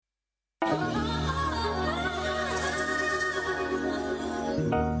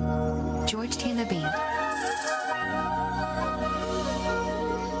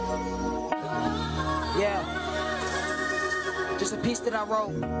It's a piece that I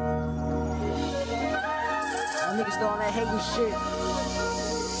wrote. My niggas still on that hating shit.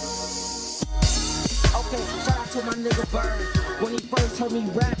 Okay, shout out to my nigga Bird. When he first heard me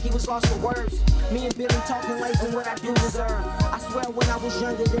rap, he was lost for words. Me and Billy talking life and what I do deserve. I swear when I was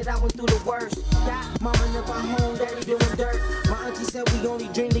younger that I went through the worst. Mama never home, daddy doing dirt. My auntie said we only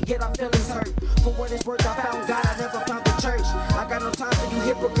dream to get our feelings hurt. For what it's worth, I found God, I never found the church. I got no time for you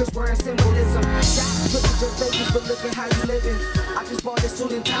hypocrites wearing symbolism. Look at your faces, but look at how you living. I just bought this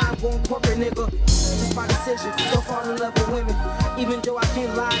suit in time, going corporate nigga. Just my decision, don't fall in love with women. Even though I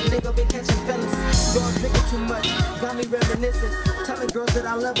can't lie, nigga been catching feelings. Girl, drinking too much, got me reminiscing. Telling girls that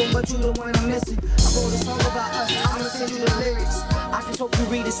I love them, but you the one I'm missing. I wrote a song about us, I'ma send you the lyrics. I just hope you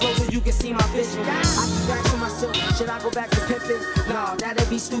read it slow so you can see my vision. I keep asking myself, should I go back to pimping? Nah, that'd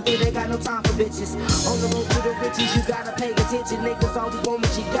be stupid, they got no time for bitches. On the road to the riches, you gotta pay attention. Niggas always want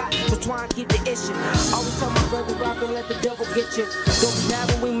what you got, so try and keep the issue. Always tell my brother, rock and let the devil get you. Don't be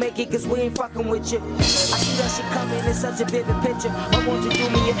mad when we make it, cause we ain't fucking with you. I see that shit coming in such a vivid picture. I want you to do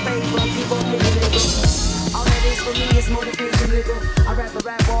me a favor, keep on hitting, nigga. All that is for me is motivation, nigga. I'd rather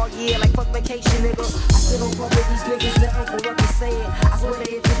rap all year like fuck vacation, nigga. I still don't fuck with these niggas, let Uncle Ruckus say it. I swear that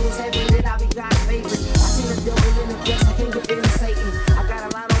if it was heaven, then I'd be God's favorite. I seen the devil in the dress, I can't get in Satan. I got a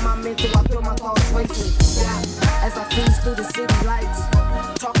lot on my mental, I feel my thoughts racing. Yeah, as I cruise through the city lights,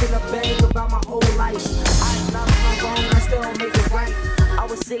 talking a bang about my whole life. I acknowledge my wrong, I still don't make it right. I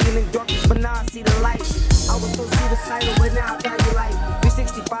was sitting in darkness, but now I see the light. I was so suicidal, but now I value life.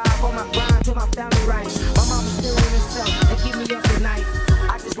 365 on my grind till my family right. My mama's still in herself and keep me up at night.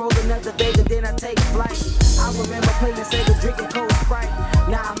 I just roll another Vega, then I take flight. I remember playing Sega, drinking cold Sprite.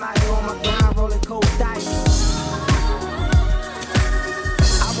 Now I'm out here on my grind, rolling cold dice.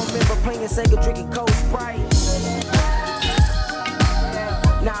 I remember playing Sega, drinking cold Sprite.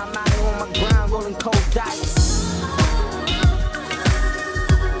 Now I'm out here on my grind, rolling cold dice.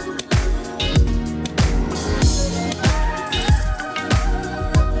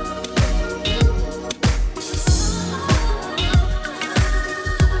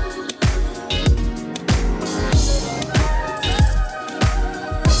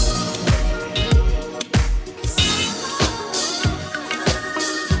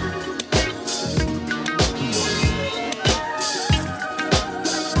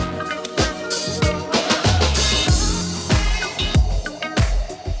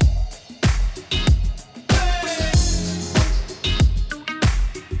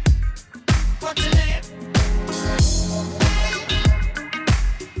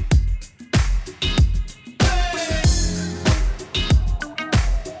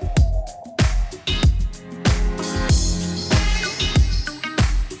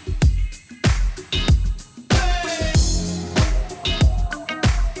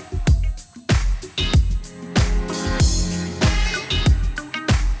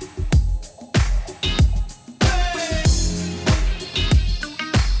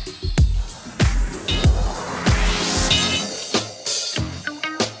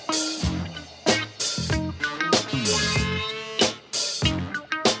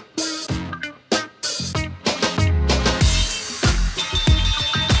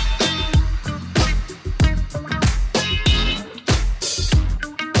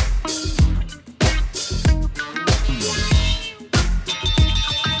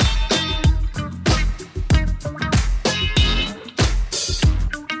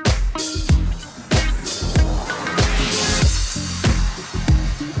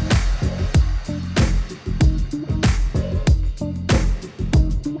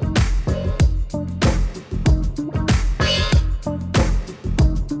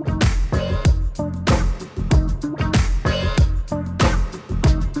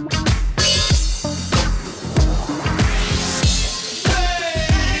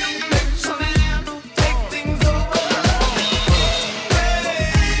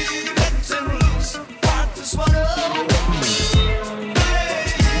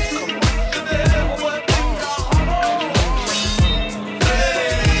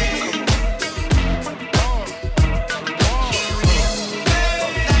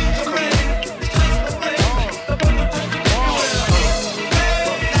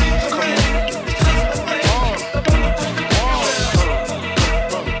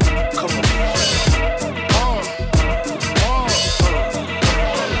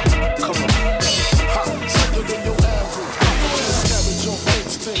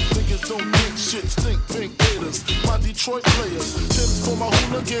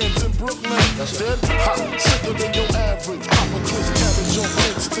 hooligans in Brooklyn. Dead hot, sicker than your average. Papa Chris cabbage on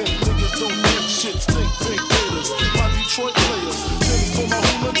instant. Niggas don't think shit, stink haters. My Detroit players, things for my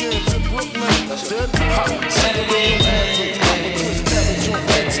hooligans in Brooklyn. Dead hot, sicker than your average. Papa Chris cabbage on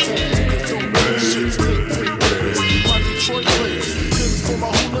instant. Niggas don't think shit, stink haters. My Detroit players, things for my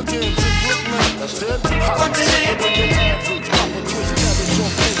hooligans in Brooklyn. Dead hot, sicker than your average. Papa Chris cabbage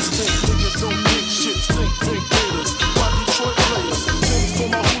on instant. Niggas don't think shit, stink haters. My Detroit players, things for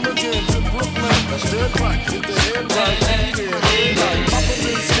my hooligans in Brooklyn. Dead right, hit the head right, yeah, head right. Papa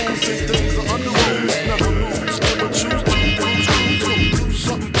been school 6 days of under rules. Never lose, never choose to lose. Do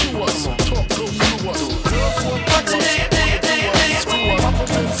something to us, talk go through us. Girls want to us, wanna do us, screw us. Papa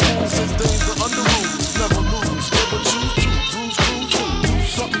been school 6 days of under rules. Never lose, never choose to lose. Do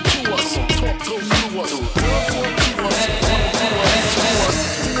something to us, talk go through us. Girls want to us, wanna do us, screw us.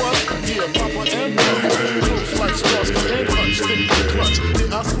 Do us, yeah, Papa and Mama. Close like stars, and clutch, stick to clutch.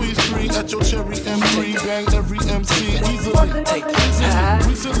 Yeah, I squeeze 3 at your cherry M3, bang every MC easily.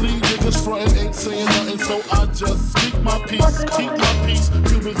 Recently, niggas frontin' ain't saying nothing, so I just speak my peace, keep my peace.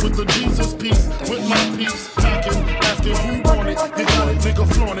 Cubans with the Jesus peace, with my peace. Packing, asking who want it. You got it, nigga,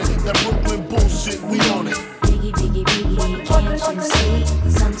 flaunt it. That Brooklyn bullshit, we on it. Biggie, biggie, biggie, can't you see?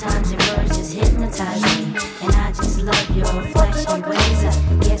 Sometimes your words just hypnotize me, and I just love your flashy ways. I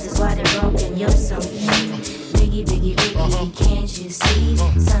guess it's why they're broken, you're so mean. Biggie, biggie, biggie, can't you see?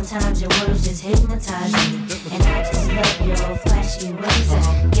 Sometimes your words just hypnotize me, and I just love your flashy ways.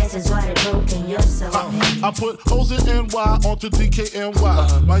 I guess it's why they're broken, you're so mean. I put hoes in NY onto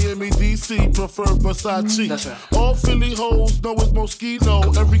DKNY. Miami, DC, prefer Versace. That's right. All Philly hoes know it's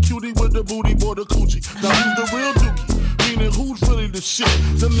Moschino. Every cutie with the booty, boy, the coochie. Now who's the real dookie? Meaning who's really the shit?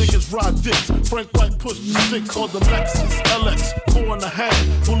 Them niggas ride dicks. Frank White push the 6 or the Lexus LX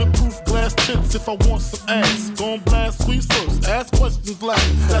 4.5. Bulletproof glass tips if I want some ass. Gon' blast squeeze first, ask questions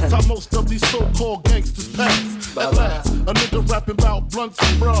last. That's how most of these so-called gangsters pass. At last, a nigga rapping about blunts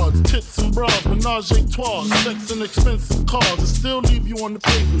and broads, tits and bras, menage a trois, sex and expensive cars, and still leave you on the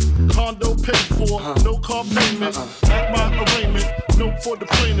pavement. Condo paid for, no car payment. At my arraignment, note for the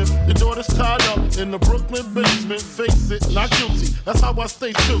plaintiff. Your daughter's tied up in the Brooklyn basement. Face it, not guilty. That's how I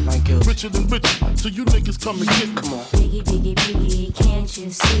stay true. Richer than richer, so you niggas come and get me. Come on. Biggie, biggie, biggie, can't you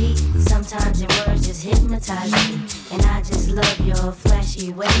see? Sometimes your words just hypnotize me, and I just love your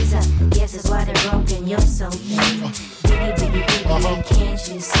flashy ways. I guess it's why they're broken, you're so mean. Biggie, biggie, biggie,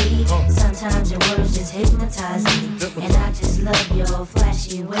 can't you see? Sometimes your words just hypnotize me, and I just love your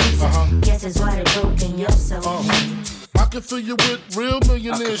flashy ways. I guess it's why they're broken, you're so mean. I can fill you with real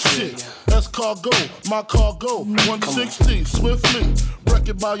millionaire shit. That's cargo, my cargo. 160, swiftly. Wreck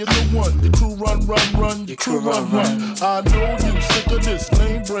it by your new one. Your crew run, your crew run. I know you sick of this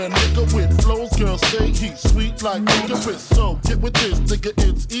name brand nigga with flows. Girl, say he's sweet like nigga with. So get with this, nigga,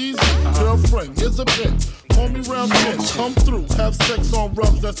 it's easy. Girlfriend, here's a bitch. Call me round 10, come through, have sex on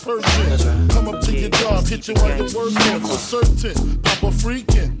rubs, that's Persian. Come up to your job, hit you while you're working for certain. Papa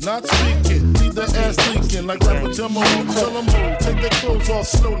freaking, not speaking. Leave that ass leaking like rapper demo. Tell them move, take their clothes off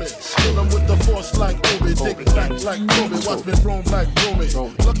slowly. Kill them with the force like Obi. Dick black like Kobe, watch me roam like Romy.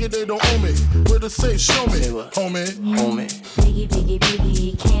 Lucky they don't owe me, where to say show me, homie. Biggie, biggie,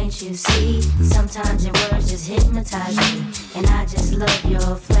 biggie, can't you see? Sometimes your words just hypnotize me, and I just love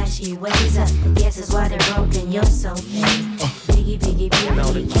your flashy ways. I guess it's why they're broken, you're so mean. Biggie, biggie,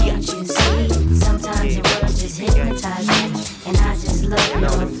 biggie, can't you see? Sometimes your words just hypnotize me, and I just love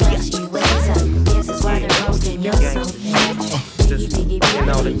your flashy ways. I guess it's why they're broken, you're so mean. Biggie, biggie,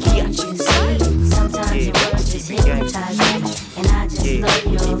 biggie, can't you see? Sometimes your words just hypnotize me, and I just love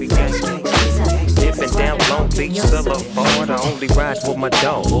your flashy ways. Dipping down Long Beach, solo forward. I only ride with my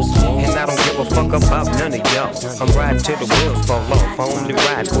dogs, and I don't give a fuck about none of y'all. I'm riding till the wheels fall off. I only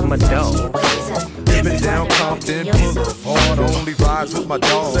ride with my dogs. Dipping down Compton Boulevard, I only rides with my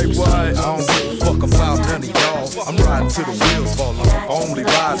dogs. Say what? I don't give a fuck about none of y'all. I'm riding till the wheels fall off. I only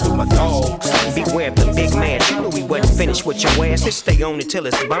rides with my dogs. Beware the big man. You knew he wasn't finished with your ass. Just stay on it till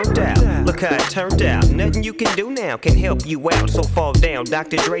it's burnt out. Look how it turned out. Nothing you can do now can help you out. So fall down.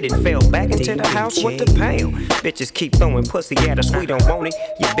 Dr. Dre done fell back into the house with the pound. Bitches keep throwing pussy at us. We don't want it.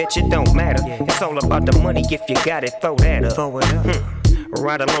 You bitch, it don't matter. It's all about the money. If you got it, throw that up.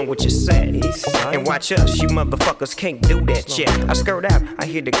 Right along with your set. And watch us, you motherfuckers can't do that shit. I skirt out, I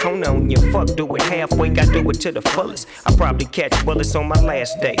hear the cone on you. Fuck, do it halfway, I do it to the fullest. I probably catch bullets on my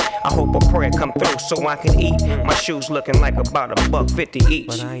last day. I hope a prayer come through so I can eat. My shoes looking like about $1.50 each.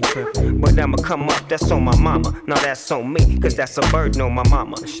 But I ain't tripping. But I'ma come up, that's on my mama. Now that's on me, cause that's a burden on my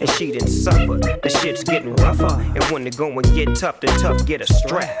mama. And she didn't suffer, the shit's getting rougher. And when the going get tough, the tough get a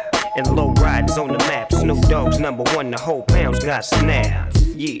strap. And low riders on the map. Snoop Dogg's #1, the whole pound's got snaps.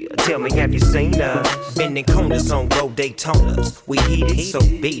 Yeah, tell me, have you seen us? Bending corners on road Daytonas. We heat it, so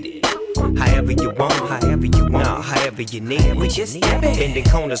beat it. However you want, nah, however you need it. We just bending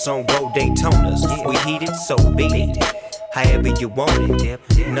corners on road Daytonas. We heat it, so beat it. However you want it,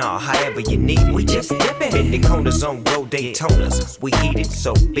 nah, however you need it. We just bending corners on road Daytonas. We heat it,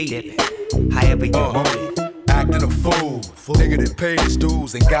 so beat it. However you want it. Acting a fool. Nigga that paid his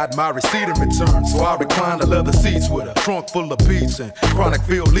dues and got my receipt in return. So I reclined the leather seats with a trunk full of beats and chronic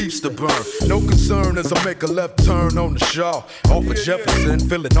field leaves to burn. No concern as I make a left turn on the Shaw. Off of Jefferson,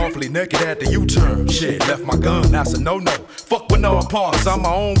 feeling awfully naked at the U-turn. Shit, left my gun, that's a no-no. Fuck Bernard Parks, I'm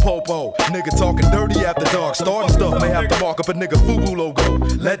my own popo. Nigga talking dirty after dark. Starting stuff may have to mark up a nigga FUBU logo.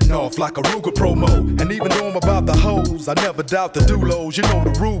 Letting off like a Ruger promo. And even though I'm about the hoes, I never doubt the dulos. You know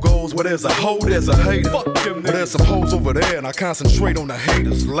the rule goes, where there's a hoe, there's a hater. Fuck them. But there's some hoes over there and I concentrate on the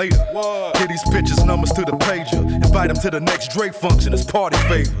haters later. Get these bitches numbers to the pager. Invite them to the next Drake function as party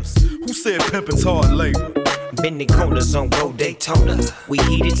favors. Who said pimpin's hard labor? Bending corners on road Daytonas. We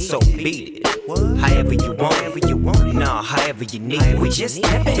heat it, so beat it. However you want, nah, however you need it. We just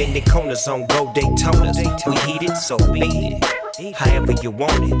bending corners on road Daytonas. We heat it, so beat it. However you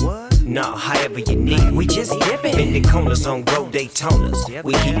want it, nah, however you need it. We just bending corners on road Daytonas.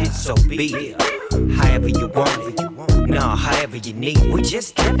 We heat it, so beat it. However you want it, nah, however you need it. We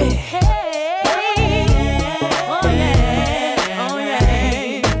just dip it. Hey, oh yeah, oh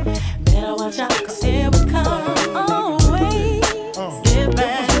yeah. Better watch out, 'cause here we come. Always, get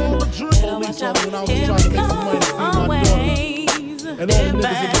back. Better watch out, 'cause here we come. Always, and all the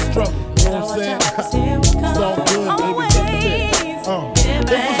niggas in the struggle. You know what I'm saying? It's all good, baby.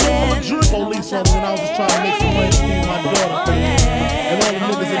 It was all a dream. Police on me when I was just trying to make some money to feed my daughter. And all the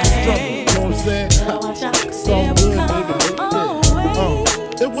niggas in the struggle. You know what I'm saying? It's all good, baby.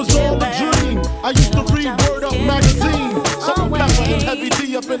 It was all a dream. I used to read Word Up magazine. Salt and pepper and heavy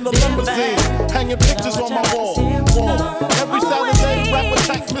D up in the limousine. Hanging pictures on my wall. Every Saturday, rap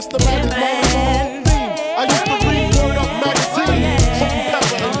attack, Mr. Magic Marley. I used to read Word Up magazine. Salt and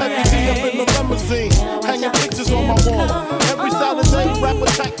pepper and heavy D up in the limousine. Hanging pictures on my wall. Every Saturday, rap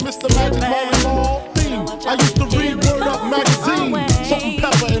attack, Mr. Magic Marley. I used to read Word Up magazine. Salt and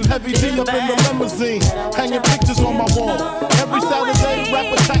pepper and heavy D up in the limousine. Hanging pictures on my wall. Every Saturday,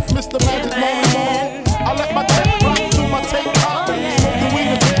 rap attack, Mr. Magic Marley. I let my tape rock to my tape pop. Smoking weed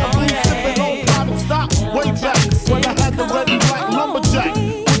and bamboo, sipping on private stock. Way back when I had the red and black lumberjack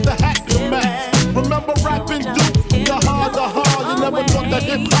with the hat to match. Remember rapping Duke? The hard. You never thought that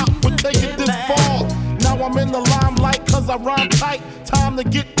hip hop would take it this far. Now I'm in the limelight 'cause I rhyme tight. Time to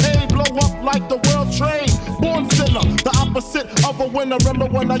get paid, blow up like the world trade. Born sinner, the opposite of a winner. Remember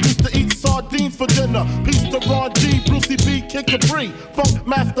when I used to eat sardines for dinner? Peace to Ron G, Brucey B, Kid Capri, Funk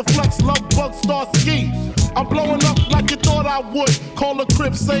Master Flex, Love Bug, Star Ski. I'm blowing up like you thought I would. Call a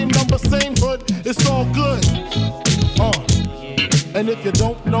crib, same number, same hood. It's all good. And if you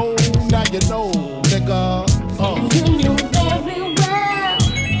don't know, now you know, nigga. You know very well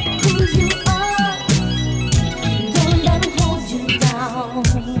who you are. Don't let them hold you down.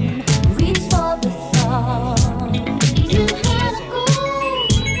 Reach for the stars. You had a goal,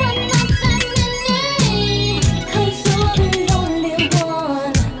 but not that many. 'Cause you're the only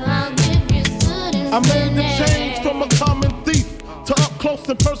one. I'll give you good and I made the change from a common thief to up close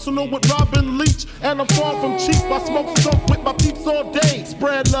and personal with Robin Leach. And I'm far from cheap. I smoke skunk with my peeps all day.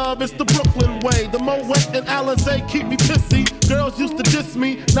 Spread love, it's the Brooklyn way. The Moet and Alizé keep me pissy. Girls used to diss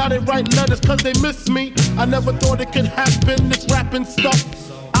me, now they write letters 'cause they miss me. I never thought it could happen, this rapping stuff.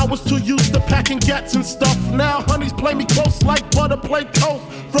 I was too used to packing gats and stuff. Now honeys play me close like butter play toast.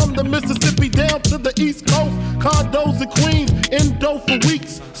 From the Mississippi down to the East Coast. Condos in Queens, in dough for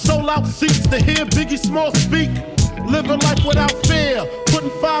weeks. Sold out seats to hear Biggie Small speak. Living life without fear.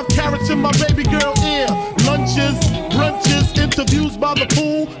 Putting 5 carats in my baby girl ear. Lunches, brunches, interviews by the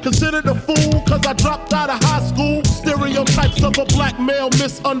pool. Considered a fool 'cause I dropped out of high school. Stereotypes of a black male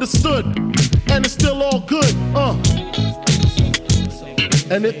misunderstood. And it's still all good,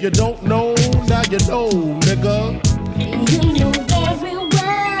 And if you don't know, now you know, nigga. You know very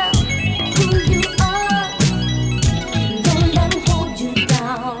well who you are. Don't let them hold you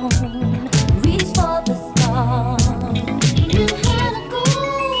down. Reach for the stars. You had a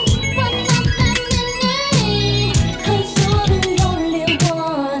goal, but not that many. 'Cause you're the only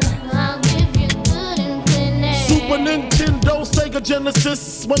one. I'll give you good and plenty. Super Nintendo, Sega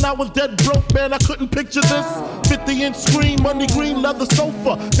Genesis. When I was dead broke, man, I couldn't picture this. 50-inch screen, money green leather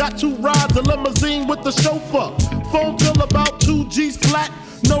sofa. Got 2 rides, a limousine with the chauffeur. Phone bill about 2 G's flat.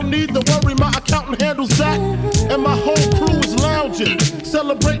 No need to worry, my accountant handles that. And my whole crew is lounging,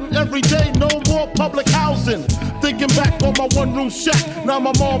 celebrating every day, no more public housing. Thinking back on my one-room shack, now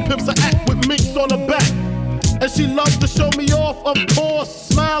my mom pimps an act with minks on her back. And she loves to show me off, of course.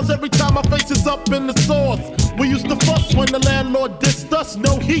 Smiles every time my face is up in the sauce. We used to fuss when the landlord dissed us.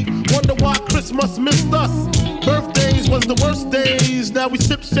 No heat, wonder why Christmas missed us. Birthdays was the worst days. Now we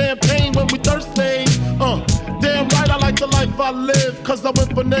sip champagne when we thirsty. Damn right I like the life I live, cause I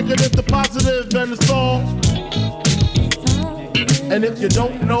went from negative to positive, and it's all. And if you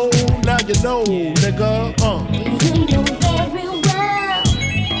don't know, now you know, nigga. You know very well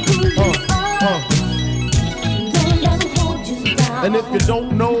who you are. Don't let 'em hold you down. And if you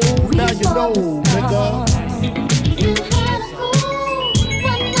don't know, now you know, nigga. You had a goal,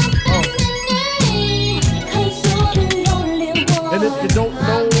 one nothing, 'cause you're the only one. And if you don't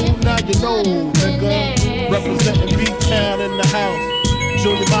know, now you know, nigga. Representing B-Town in the house.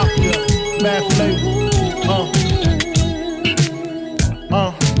 Junior Mafia, Math Label.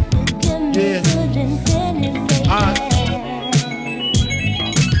 Yeah.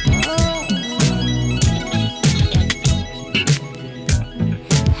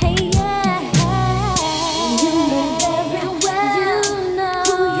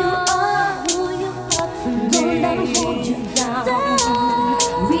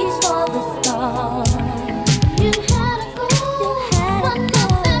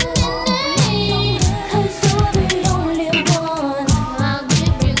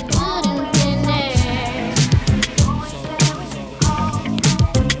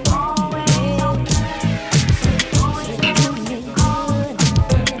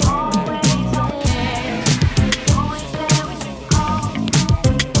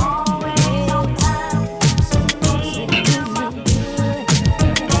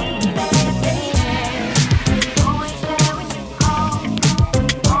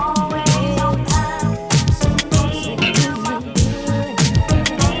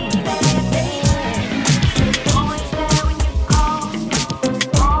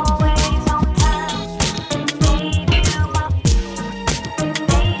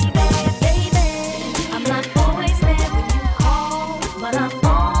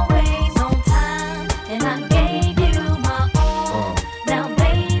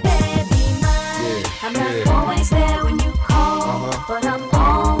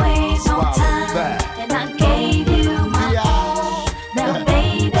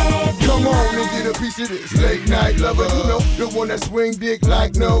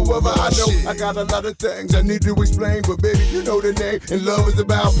 I got a lot of things I need to explain, but baby, you know the name, and love is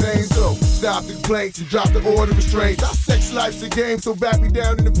about pain. So stop the complaints and drop the order of restraints. Our sex life's a game, so back me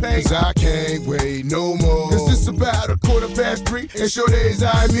down in the pain. Cause I can't wait no more. Cause it's about 3:15, and sure days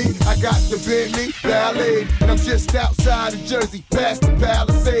I me. I got the Bentley Ballet, and I'm just outside of Jersey, past the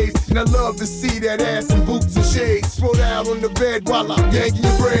Palisades. And I love to see that ass in boots and shades. Throw down on the bed while I'm yanking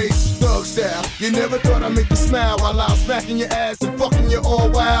your braids. Thug style, you never thought I'd make you smile while I'm smacking your ass and fucking you all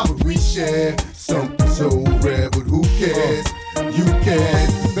wild. But we share something so rare, but who cares? You can,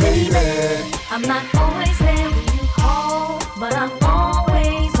 baby. I'm not always there when you call, but I'm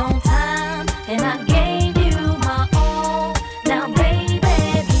always on time, and I gave you my all. Now, baby,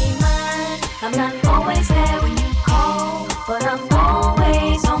 be mine. I'm not always there when you call, but I'm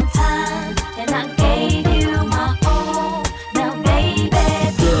always on time, and I gave you my all. Now, baby,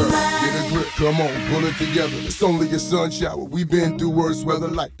 be mine. Get a grip, come on, pull it together. It's only a sun shower. We've been through worse weather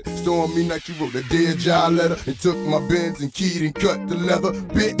like that. Stormy night, you wrote a dear job letter and took my Benz and keyed and cut the leather.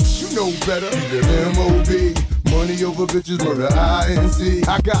 Bitch, you know better. You live M.O.B. Money over bitches, murder I.N.C.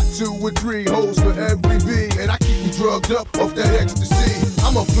 I got 2 or 3 hoes for every V, and I keep you drugged up off that ecstasy.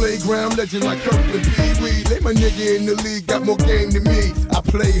 I'm a playground legend like Kirkland Pee Wee. They my nigga in the league, got more game than me. I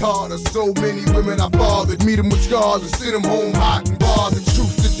play harder, so many women I fathered. Meet them with scars and send them home hot and bothered.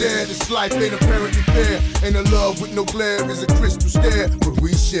 Truth to dare, this life ain't apparently fair. Ain't a love with no glare, is a crystal stare. But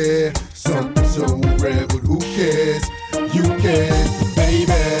we share something so rare, but who cares? You can,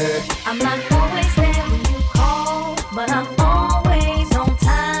 baby. I'm not always there when you call, but I'm always on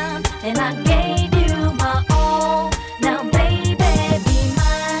time, and I gave you my all. Now, baby, be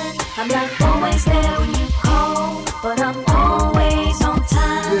mine. I'm not always there when you call, but I'm always on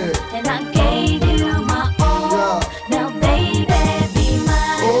time, and I gave you my all. Now, baby, be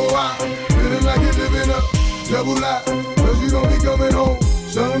mine. Oh, I'm feeling like you're living up double life, cause you don't be coming home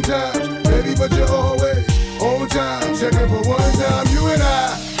sometimes, baby, but you're always on time. Checking for one time, you and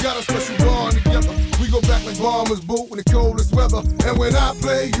I got a special bond together. We go back like bombers, boot in the coldest weather. And when I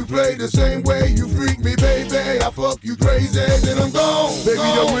play, you play the same way. You freak me, baby, I fuck you crazy, then I'm gone. Baby,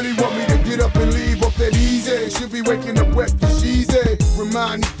 don't really want me to get up and leave off that easy. Should be waking up wet, cause she's a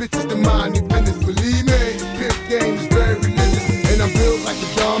remind me bitches to mind your business. Believe me, the pimp game is very religious. And I'm built like a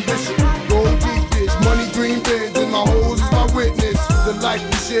John Bishop. Gold deep dish, money green bins, and my hoes is my witness. The life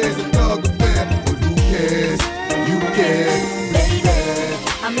we share is a thug affair. But who cares? You care, baby.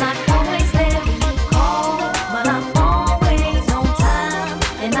 I'm not always there when you call, but I'm always on time.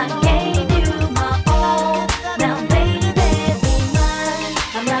 And I gave you my all. Now, baby, be mine.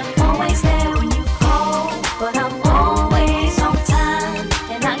 I'm not always there when you call, but I'm always on time.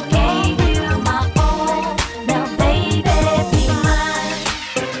 And I gave you my all. Now, baby, be mine.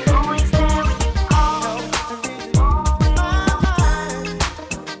 Always there when you call, always on time.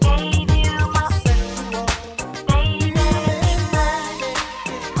 Gave you my baby, be mine.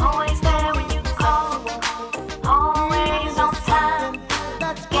 Always there when you call, always on time.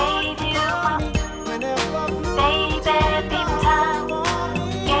 Gave you my baby, be time.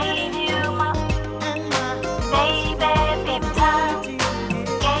 Gave you my baby, be time.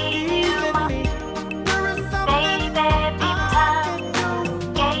 Gave you my baby, be time.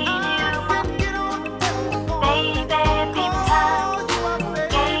 Gave you my baby, be time.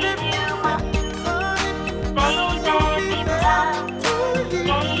 Gave you my baby, be time.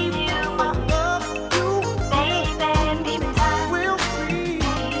 Gave you my baby, be time.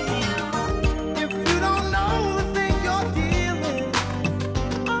 If you don't know the thing you're dealing,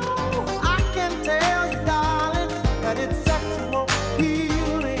 oh, I can tell you, darling, that it's sexual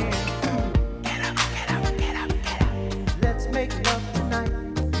healing. Get up, get up, get up, get up. Let's make love tonight.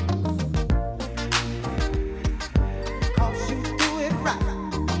 'Cause you do it right.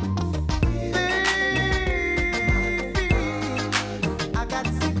 Baby, I got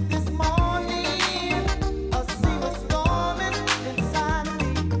sick this morning. A sea was storming inside of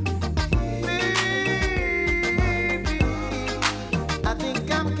me. Baby, I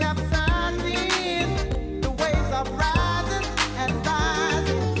think I'm capsizing. The waves are rising and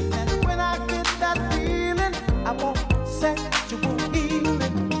rising. And when I get that feeling, I want sexual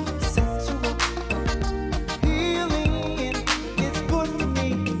healing. Sexual healing is good for me.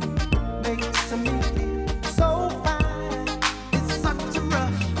 Makes me feel so fine. It's such a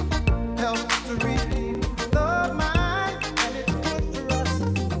rush. Helps to relieve the mind. And it's good for us.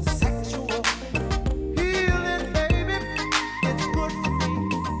 Sexual healing, baby. It's good for me.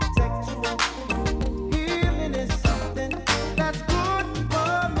 Sexual healing is something that's good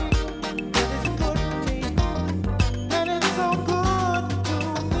for me. And it's good for me. And it's so good to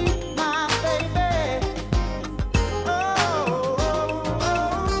me, my baby. Oh,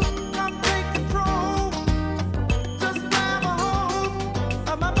 come take control. Just grab a hold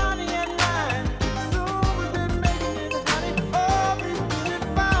of my body and mind. So we've been making it, honey. Oh, we've been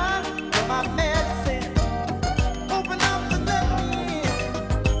fine. You're my medicine. Open up the lane.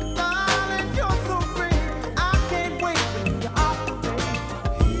 Darling, you're so great. I can't wait till you're off the day.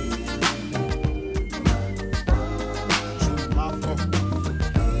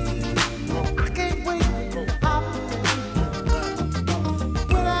 I can't wait till you're off the day.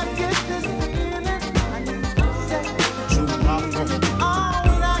 When I get this feeling, I need sex. Oh,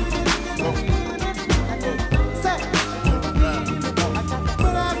 when I get this feeling, I need sex.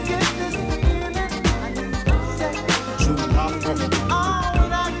 When I get this feeling, I need sex. Oh,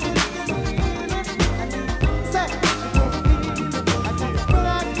 when I get this feeling, I need sex. When I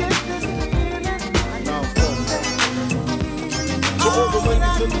get this feeling, I need sex. To all the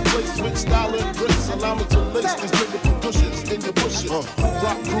ladies in the place with style and grace, allow me to lace these lyrical bushes in your bushes.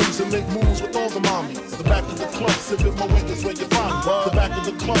 Rock grooves and make moves with all the mommies. The back of the club, sipping my weight is where you find me. The back of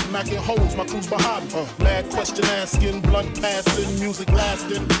the club, macking holes, my crew's behind me. Mad question asking, blunt passing, music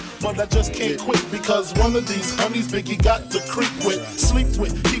lasting. But I just can't quit because one of these honeys Biggie got to creep with, sleep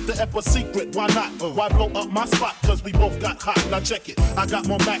with, keep the ep a secret. Why not? Why blow up my spot? Cause we both got hot. Now check it. I got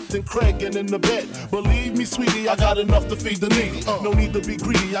more Mac than Craig and in the bed. Believe me, sweetie, I got enough to feed the needy. No need to be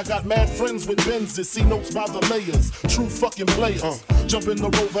greedy. I got mad friends with Benzes, see notes by the layers. True fucking players. Jump in the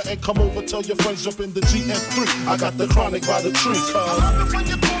Rover and come over. Tell your friends jump in the GS3. I got the chronic by the tree. I love it when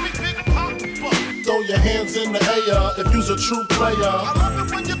you call me Big Papa. Throw your hands in the air if you's a true player. I love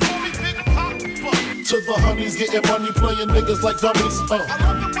it when you call me Big Papa. To the honeys getting money, playing niggas like dummies. I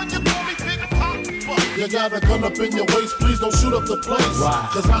love it when you call me Big Papa. You got a gun up in your waist, please don't shoot up the place. Why?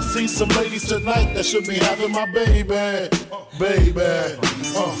 Cause I see some ladies tonight that should be having my baby. Baby.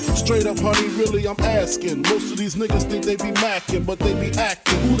 Straight up, honey, really, I'm asking. Most of these niggas think they be macking, but they be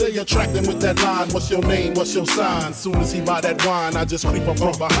acting. Who they attracting with that line? What's your name? What's your sign? Soon as he buy that wine, I just creep up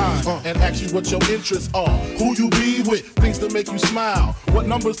from behind and ask you what your interests are. Who you be with? Things that make you smile. What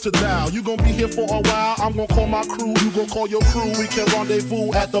numbers to dial? You gon' be here for a while? I'm gon' call my crew. You gon' call your crew. We can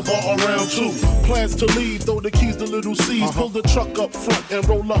rendezvous at the bar around 2. Plans to leave, throw the keys to little C's. Pull the truck up front and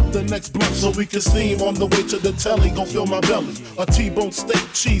roll up the next blunt so we can steam on the way to the telly. Gon' fill my belly. A T-bone steak,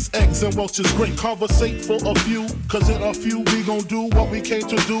 cheese, eggs, and Welch's grape. Conversate for a few, cause in a few we gon' do what we came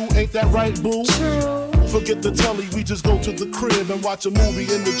to do. Ain't that right, boo? True. Forget the telly, we just go to the crib and watch a movie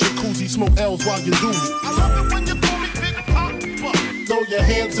in the jacuzzi. Smoke L's while you do me. I love it when you call me Big Papa. Throw your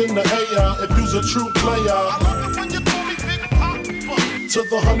hands in the air if you's a true player. I love it when you call me Big Papa. To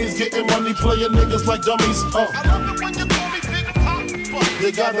the honeys getting money, playing niggas like dummies. I love it when you call me Big Papa.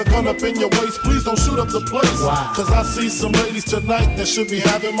 You got a gun up in your waist, please don't shoot up the place. Wow. Cause I see some ladies tonight that should be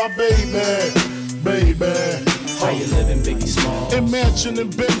having my baby. How you living, Biggie Smalls? Imagine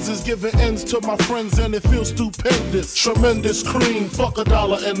and Benzes giving ends to my friends and it feels stupendous. Tremendous cream, fuck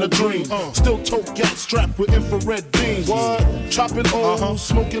 $1 and a dream. Still tote gas strapped with infrared beams. What? Chopping O's,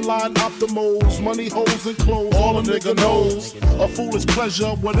 smoking line optimals, money holes and clothes, all a nigga knows. A foolish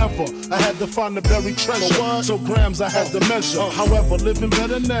pleasure, whatever. I had to find the buried treasure, so grams I had to measure. However, living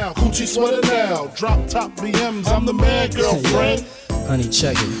better now, coochie sweater now. Drop top BMs, I'm the man, girlfriend. Honey,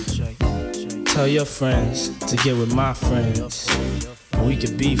 check it. Tell your friends to get with my friends. And we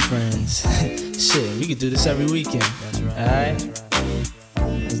could be friends. Shit, we could do this every weekend. Alright?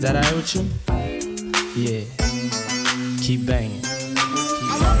 Is that alright with you? Yeah. Keep banging.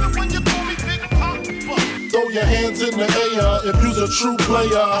 I love it when you call me Big Papa. Throw your hands in the air if you's a true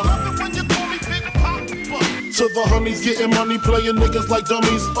player. I love it when you call me Big Papa. To the honeys getting money, playing niggas like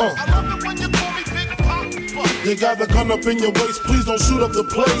dummies. I love it when you call me Big Papa. You got the gun up in your waist, please don't shoot up the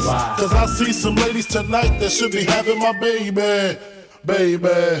place. Wow. Cause I see some ladies tonight that should be having my baby.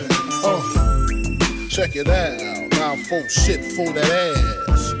 Check it out, now full shit for that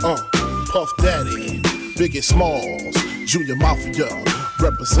ass. Puff Daddy, Biggie Smalls, Junior Mafia,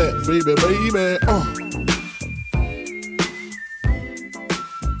 represent baby.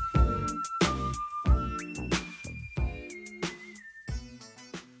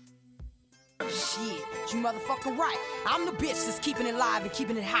 Motherfucker right, I'm the bitch that's keeping it live and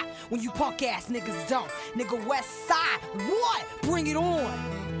keeping it hot when you punk ass niggas don't. Nigga West Side, what? Bring it on.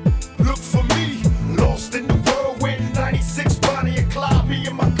 Look for me, lost in the whirlwind. 96 Bonnie and Clyde, me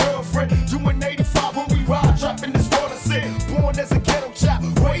and my girlfriend. Doing 85 when we ride, trapping this world of sin. Born as a ghetto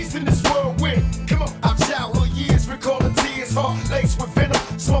child, raised in this whirlwind. Come on, our childhood years, recalling tears, heart laced with venom.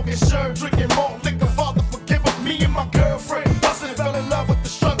 Smoking shirt, drinking malt liquor, Father forgive us. Me and my girlfriend, bustin' fell in love with the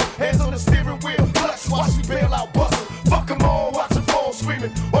struggle. Hands on the steering wheel. Watch me bail out bustin', fuck them all, watch them fall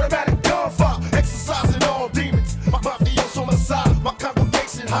screaming. Automatic gunfire, exercising all demons. My mafioso on my side, my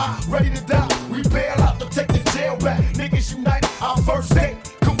congregation high, ready to die. We bail out to take the jail back. Niggas unite, our first date.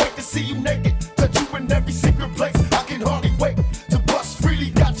 Can't wait to see you naked, touch you in every secret place. I can hardly wait to bust freely.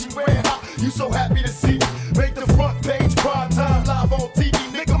 Got you wearing hot, you so happy to see me. Make the front page, prime time, live on TV.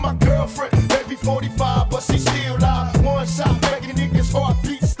 Nigga, my girlfriend, maybe 45, but she still live. One shot, making niggas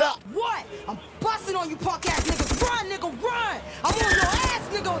heartbeat stop. What? I'm busting on you punk ass niggas. Run, nigga, run. I'm on your ass,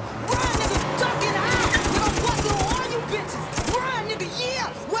 nigga. Run, nigga, ducking high. Nigga, I'm busting on all you bitches. Run, nigga, yeah.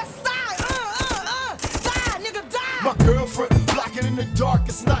 West side, die, nigga, die. My girlfriend, blocking in the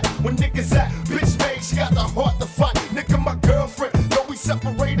darkest night. When niggas at bitch made, she got the heart to fight. Nigga, my girlfriend, though we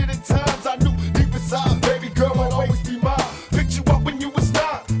separated at times, I knew deep inside, baby girl would always be mine. Picked you up when you was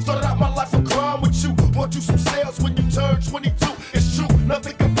 9. Started out my life of crime with you. Bought you some sales when you turned 22. It's true,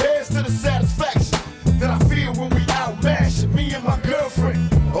 nothing compares to the satisfaction that I feel when we out mashing. Me and my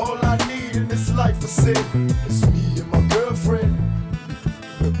girlfriend. All I need in this life is it's me and my girlfriend.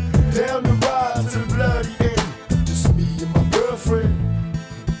 Down the ride to the bloody end. Just me and my girlfriend.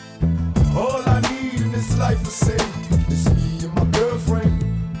 All I need in this life is it's me and my girlfriend.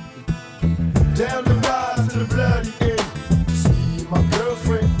 Down the ride to the bloody end. Just me and my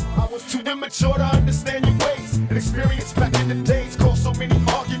girlfriend. I was too immature to understand your ways and experience back in the days. Caused so many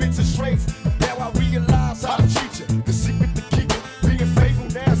arguments and straits. Now I realize how to treat you. The secret to keep it, being faithful.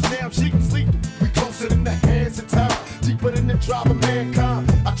 Now cheating, sleeping. We closer than the hands of time, deeper than the drive of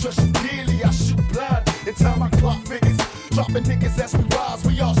mankind. I trust you dearly, I shoot blind. In time my clock figures, dropping niggas as we rise.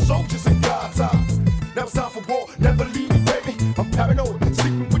 We all soldiers in God's eyes. Now it's time for war, never leave me, baby. I'm paranoid,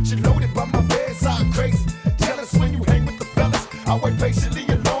 sleeping with you loaded by my bedside, crazy. Jealous when you hang with the fellas. I wait patiently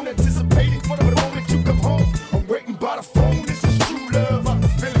alone, anticipating for the moment you come home. I'm waiting by the phone, this is true love, I'm the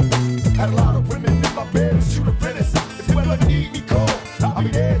feeling. Had a lot of women in my bed, shoot a business. If you ever need me, call.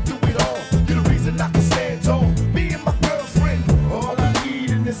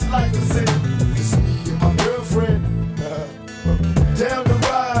 this life is in. It's me and my girlfriend. Down the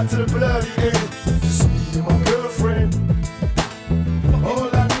ride to the bloody end. It's me and my girlfriend. All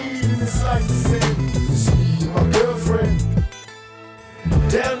I need in this life is sin. It's me and my girlfriend.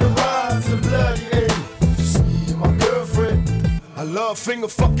 Down the ride to the bloody end. Just me and my girlfriend. I love finger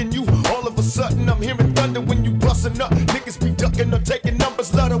fucking you. All of a sudden I'm hearing thunder when you bustin' up. Niggas be ducking or taking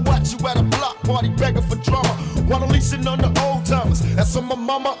numbers. Love to watch you at a block party begging for drama. While leasing on the old timers. As on my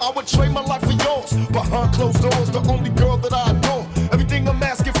mama, I would trade my life for yours. Behind closed doors, the only girl that I adore. Everything I'm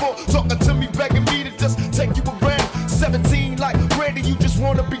asking for, talking to me, begging me to just take you around. 17 like Randy, you just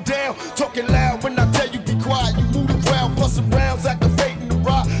wanna be down. Talking loud when I tell you be quiet. You move around, busting rounds, activating the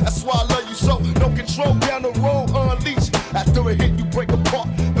ride. That's why I love you so. No control down the road, unleashed. After a hit, you break apart.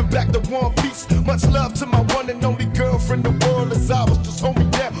 Then back to one piece. Much love to my one and only girlfriend. The world is ours. Just hold me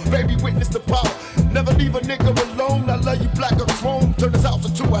down, baby. Witness the power. Never leave a nigga alone. I love you black or chrome. Turn this house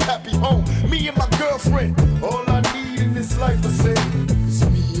into a happy home. Me and my girlfriend. All I need in this life is sin. It's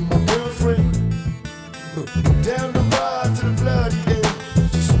me and my girlfriend. Down the ride to the bloody end.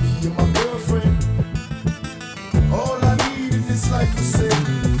 Just me and my girlfriend. All I need in this life is sin.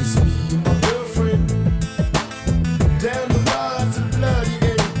 It's me and my girlfriend. Down the ride to the bloody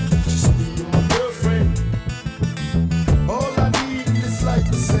end. Just me and my girlfriend. All I need in this life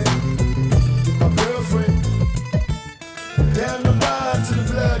is sin. Me and my girlfriend. Down the ride to the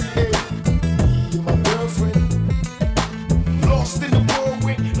bloody end. Me and my girlfriend. Lost in the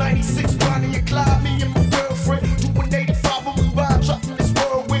whirlwind. 96 Bonnie and Clyde. Me and my girlfriend. Doing 85 when we ride. Dropping this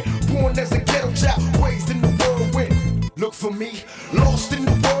whirlwind. Born as a ghetto child. Raised in the whirlwind. Look for me. Lost in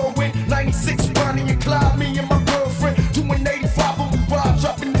the whirlwind. 96 Bonnie and Clyde. Me and my girlfriend. Doing 85 when we ride.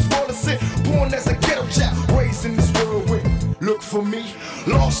 Dropping this world of sin. Born as a ghetto child. Raised in this whirlwind. Look for me.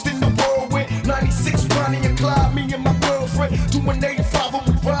 Lost in the whirlwind. 96 Bonnie and Clyde. Me and my girlfriend. Doing 85 when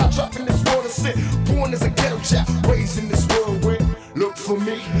we ride. Dropping this world of sin. Born as a ghetto child. Raised in this whirlwind. Look for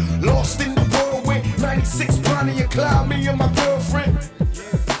me. Lost in the whirlwind. 96 Bonnie and Clyde. Me and my girlfriend.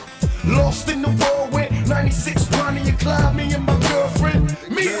 Lost in the whirlwind. 96 Bonnie and Clyde. Me and my girlfriend.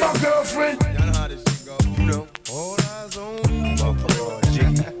 Me and my girlfriend. Y'all know how this shit go. You know. All eyes on me. Motherfucker, G.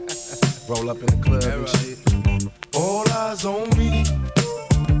 Roll up in the club and shit. All eyes on me.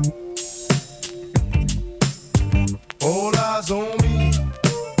 All eyes on me.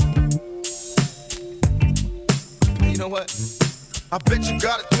 You know what? I bet you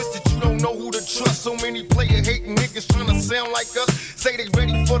got it twisted, you don't know who to trust. So many player hating niggas trying to sound like us. Say they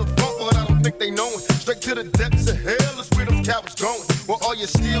ready for the funk, but I don't think they know it. Straight to the depths of hell is where them cowards going. Well, are you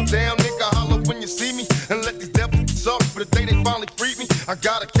still down, nigga? Holler when you see me. And let these devils be sorry for the day they finally freed me. I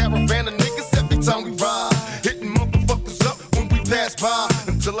got a caravan of niggas every time we ride. Hitting motherfuckers up when we pass by.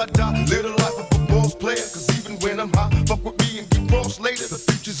 Until I die, live the life of a boss player. Cause even when I'm high, fuck with me and get lost later. The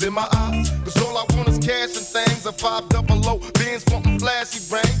future's in my eyes. Cause all I want is cash and things. A 500, Benz wanting flashy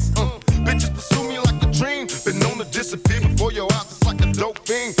rings. Bitches pursue me like a dream. Been known to disappear before your eyes, it's like a dope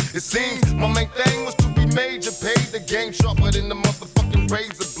thing. It seems my main thing was to be major. Paid the game sharper than the motherfucking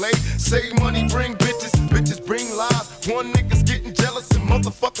razor blade. Save money, bring bitches. Bitches bring lies. One nigga's getting jealous and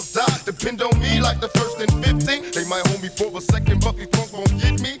motherfuckers die. Depend on me like the first and 15. They might hold me for a second, but these punks won't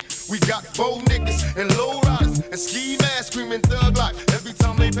get me. We got 4 niggas and low riders and ski masks screaming thug life. Every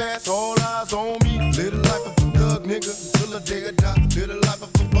time they pass, all eyes on me. Live the life of a thug nigga until the day I die. Live the life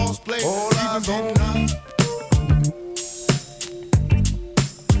of a boss player. All eyes on me.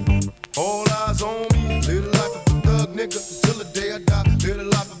 All eyes on me. Live the life of a thug nigga until the day I die. Live the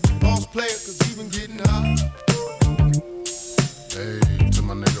life of a boss player, cause even getting high. Hey, to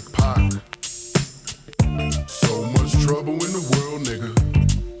my nigga Pac. So much trouble in the world,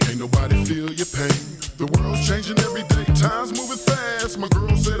 nigga. Ain't nobody feel your pain. The world's changing every day, time's moving fast. My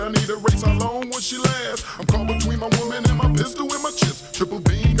girl said I need a race, how long will she last? I'm caught between my woman and my pistol and my chips. Triple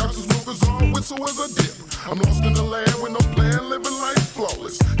beam, got some smokers on, whistle as I dip. I'm lost in the land with no plan, living life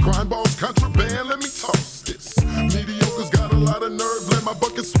flawless. Crime balls, contraband, let me toss this. Mediocre's got a lot of nerve, let my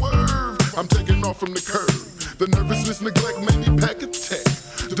bucket swerve. I'm taking off from the curb. The nervousness, neglect made me pack a tech.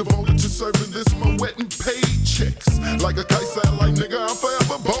 Devoted to serving this, my wet and paid checks. Like a kite satellite, nigga, I'm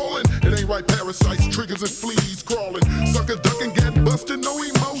forever ballin'. It ain't right, parasites, triggers and fleas crawling. Sucker ducking, get busted, no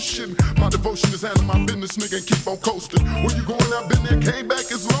emotion. My devotion is handling my business, nigga, and keep on coasting. Where you going? I've been there, came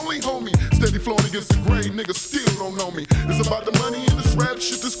back, it's lonely, homie. Steady flowing against the grain, niggas still don't know me. It's about the money and this rap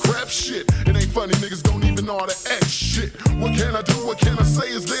shit, this crap shit. It ain't funny, niggas don't even know how to act shit. What can I do? What can I say?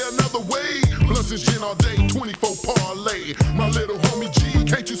 Is there another way? Blunts and gin all day, 24 parlay. My little homie G,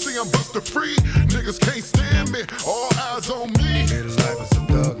 can't you see I'm buster free? Niggas can't stand me, all eyes on me. Live the life as a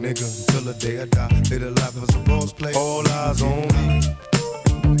thug nigga until the day I die. Live the life as a boss player, all eyes on me.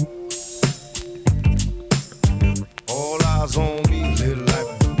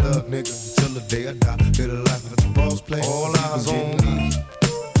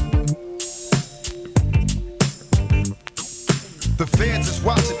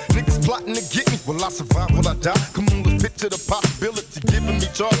 watching. Niggas plotting to get me. Will I survive? Will I die? Come on, let's picture the possibility. Giving me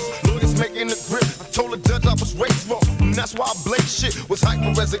charges. Lawyers making the grip. I told the judge I was raised wrong. And that's why I blame shit. Was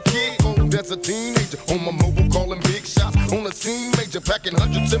hyper as a kid, old as a teenager. On my mobile calling big shots. On the scene major, packing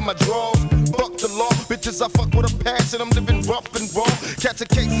hundreds in my drawers. Fuck the law, bitches I fuck with a passion. I'm living rough and raw. Catching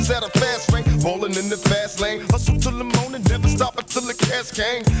cases at a fast rate. Ballin' in the fast lane. Hustle till the morning, never stop until the cash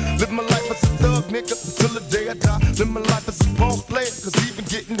came. Live my life as a thug, nigga, until the day I die. Live my life as a boss player, cause even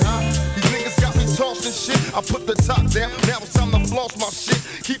getting high. These niggas got me tossing shit. I put the top down, now it's time to floss my shit.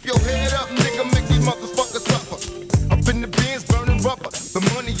 Keep your head up, nigga, make these motherfuckers suffer. Up in the bins, burning rubber. The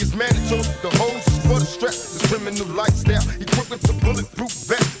money is mandatory, the hoes is for the strap. This criminal lifestyle, equipped with the bulletproof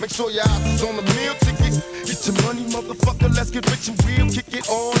vest. Make sure your eyes is on the meal ticket. Get your money, motherfucker, let's get rich and real. Kick it,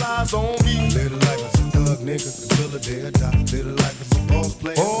 all eyes on me. Live the life as a thug, nigga, until the day I die. Live the life as a boss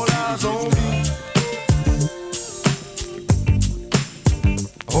player. All eyes on me.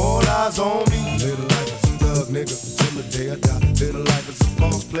 All eyes on me. Live the life as a thug, nigga, until the day I die. Live the life as a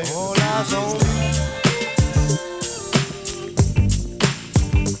boss player. All eyes on me.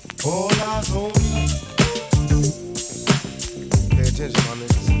 All eyes on me. Pay attention, my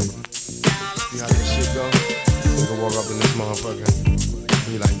niggas. See how this shit go? Nigga walk up in this motherfucker.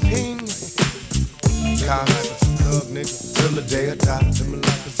 Be like, ding. Live life as a thug, nigga, till the day I die. Live my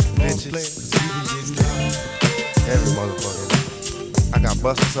life as a bitches, cause even getting down. Every motherfucker. I got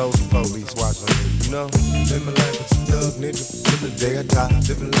busted souls and police watching me, you know? Live my life as a thug, nigga, till the day I die.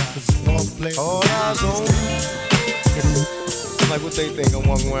 Live my life as a boss player. All eyes on me. Like what they think, I'm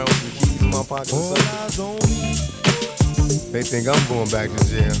walking around with some keys in my pocket or something? All eyes on me. They think I'm going back to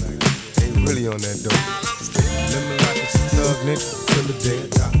jail. They really on that dope. Live my life as a thug, nigga, till the day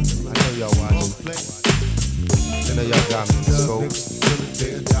I die. I know y'all watching. I know y'all got me in the scope.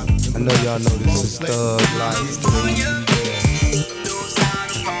 I know y'all know this is thug life.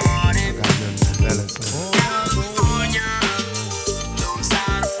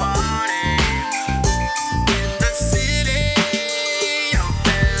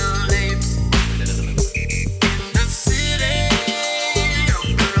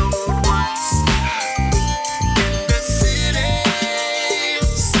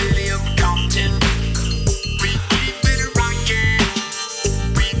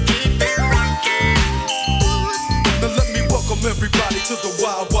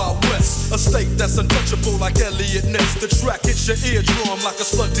 That's untouchable like Elliot Ness. The track hits your eardrum like a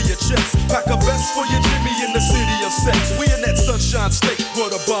slug to your chest. Pack a vest for your Jimmy in the city of sex. We in that sunshine state where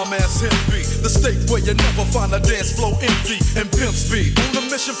the bomb ass hemp be. The state where you never find a dance floor empty and pimp speed. On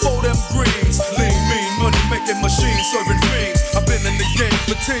a mission for them greens. Lean, mean, money making machines serving fiends. I've been in the game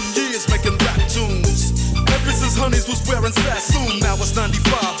for 10 years making rap tunes. Ever since Honeys was wearing Sassoon. Now it's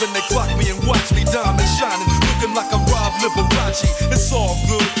 95 and they clock me and watch me diamond shining. Looking like a Rob Liberace. It's all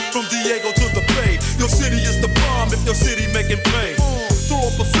good from Diego to the Bay. Your city is the bomb if your city making pain. Throw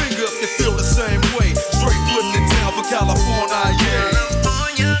up a finger if you feel the same way. Straight putting it down for California, yeah.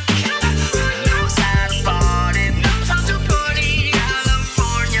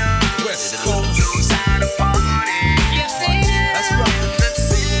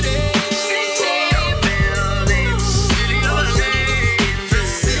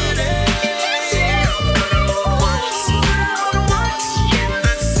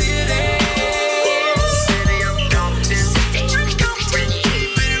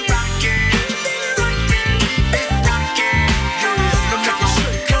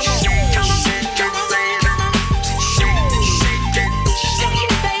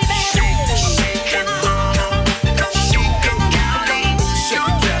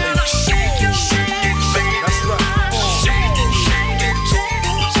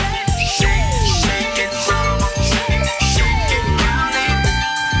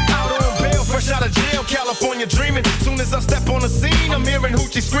 California dreaming. Soon as I step on the scene, I'm hearing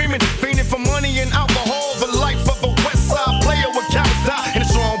hoochie screaming, fiending for money and alcohol. The life of a West Side player with cowards die in a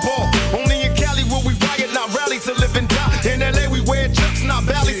strong ball. Only in Cali will we riot, not rally to live and die. In LA we wear chucks, not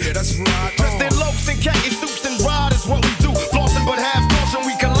valleys. Yeah, that's right. Dressed in loafs and khaki suits and ride is what we do. Flossing but have caution,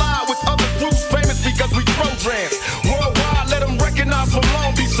 we collide with other groups famous because we programs. Worldwide, let them recognize from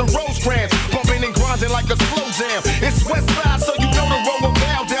Long Beach to Rosecrans. Bumping and grinding like a slow jam. It's West Side, so you know the road will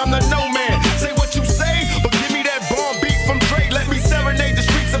bow down to no man. Say what you say, but give me that bomb beat from Dre. Let me serenade the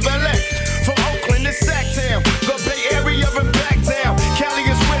streets of LA. From Oakland to Sacktown, the Bay Area and back down. Cali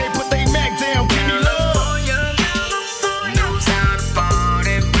is where they put they Mac down. Give me love. Knows how to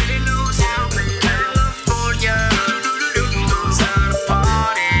party, really knows how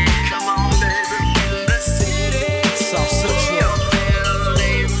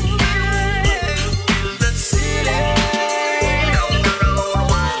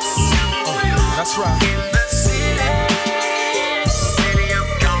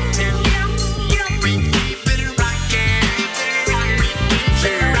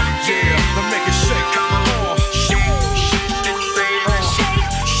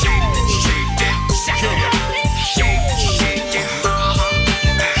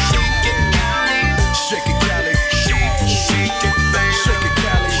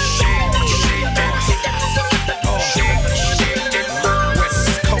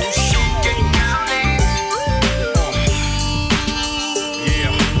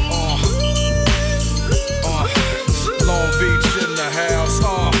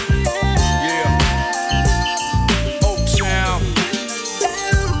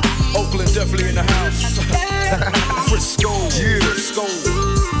definitely in the house. Frisco, Yeah. Frisco.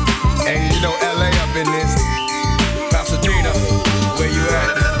 And you know LA up in this. Pasadena, where you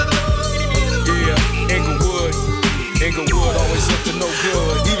at? Yeah, Inglewood. Inglewood always up to no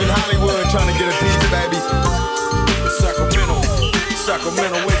good. Even Hollywood trying to get a piece, baby. Sacramento,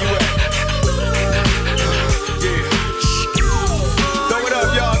 Sacramento, where you at? Yeah. Throw it up,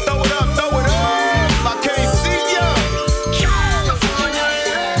 y'all. Throw it up, throw it up. I can't see ya.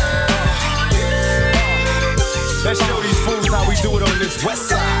 Let's show these fools how we do it on this west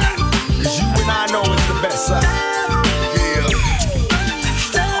side. Cause you and I know it's the best side. Yeah.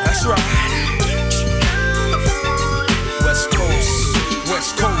 That's right. West Coast,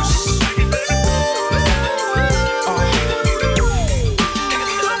 West Coast.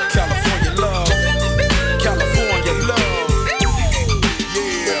 California love, California love.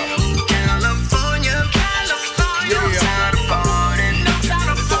 Yeah. California, California, knows how to party, knows how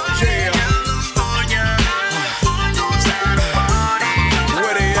to party. Yeah. California, knows how to party.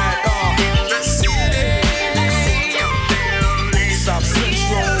 Where they at? In the city, South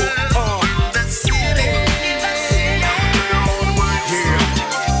Central.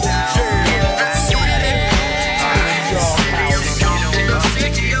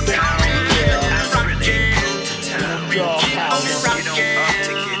 the city,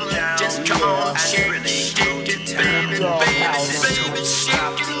 just come on, shake it, shake it, baby, baby,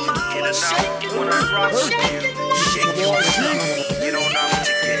 shake it, mama, shake it, mama, shake it, shake it, You don't know what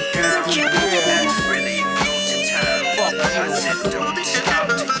to get down. That's really a good time. I said don't stop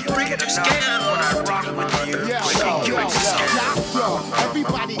till you get enough. When I rock with you,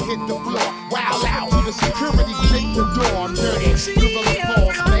 everybody hit the floor, wow out to the security, take the door, I'm dirty, gorilla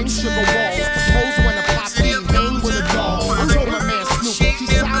paws, bang sugar walls, hoes wanna pop in, hang with a dog, I know my man Snoop, she's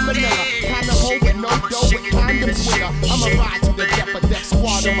salmonella, kinda hoe with no dough, with condoms with her, I'ma ride to the death of death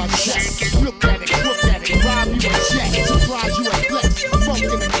squad on my chest, look at it, rob you a jet, surprise you a flex, funk in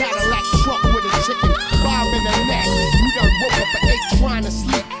a Cadillac truck with a chicken, bob in the neck, you done woke up at 8 trying to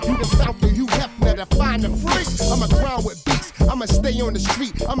sleep, you done found the Hugh Hefner to find the freaks, I'ma grind with beats, I'ma stay on the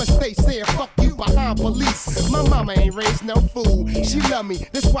street, I'ma stay saying fuck you behind police. My mama ain't raised no fool. She love me,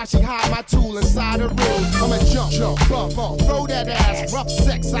 that's why she hide my tool inside her room. I'ma jump, bump, throw that ass, rough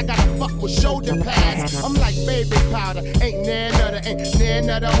sex. I gotta fuck with shoulder pads. I'm like baby powder, ain't nan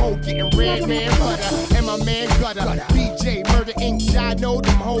nutter, hoe getting red man butter. And my man Gutter, BJ Murder Inc. I know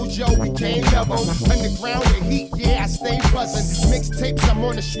them hoes, yo, we can't love them. Underground with heat, yeah, I stay buzzing. Mixtapes, I'm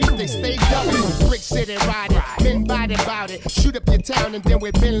on the street, they stay dubbing. Brick City riding, men body bout it. Shoot up your town and then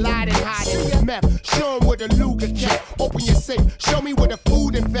we've been Laden hiding. Meth, show him where the Luger kept. Open your safe, show me where the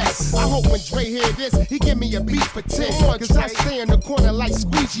food invest. I hope when Dre hear this, he give me a beat for 10. Cause I stay in the corner like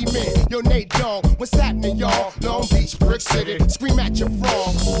Squeegee Man. Yo, Nate Dogg, what's happening, y'all? Long Beach, Brick City, scream at your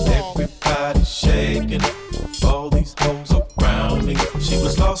frog. Everybody shaking, all these hoes around me. She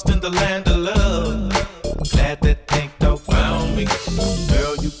was lost in the land of love. Glad that Tank Dog found me.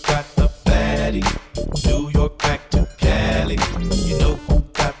 Girl, you got the fatty. New York back to Cali. You know who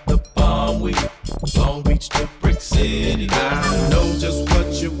got the bomb weed? Long Beach to Brick City. I know just what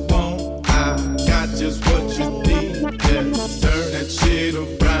you want. I got just what you need. Yeah, turn that shit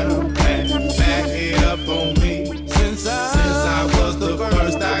around and back it up on me. Since I was the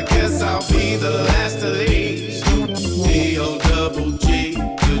first, I guess I'll be the last to leave. D-O-double-G,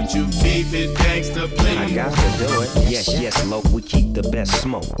 could you keep it gangsta, please? I got to do it. Yes, low, we keep the best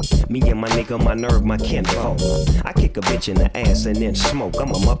smoke. Me and my nigga, my nerve, my kinfolk. I kick a bitch in the ass and then smoke.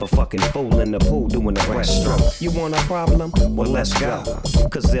 I'm a motherfucking fool in the pool doing the breaststroke. You want a problem? Well, let's go.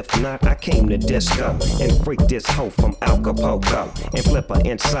 Cause if not, I came to disco and freak this hoe from Acapulco and flip her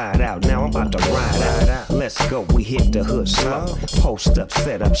inside out. Now I'm about to ride out. Let's go, we hit the hood slow. Post up,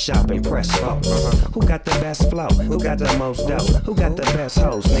 set up shop and press folks. Who got the best flow? Who got the most dough? Who got the best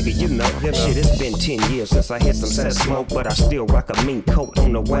hoes? Nigga, you know. Shit, it's been 10 years since I hit some set smoke, but I still rock a mean coat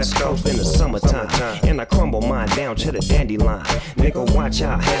on the West Coast in the summertime. And I crumble mine down to the dandelion. Nigga, watch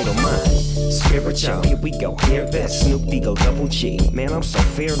how I handle mine. Spiritual, here we go. Hear that? Snoop D-O-double-G. Man, I'm so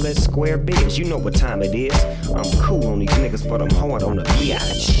fearless, square biz. You know what time it is. I'm cool on these niggas, but I'm hard on the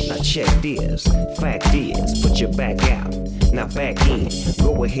bitch. Now check this. Fact is, put your back out. Now back in.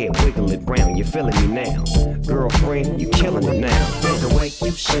 Go ahead, wiggle it round. You feeling me now? Girlfriend, you killing it now. The way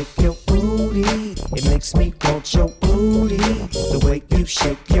you shake your booty, it makes me want your booty. The way you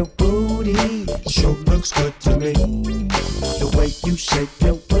shake your booty, sure looks good to me. The way you shake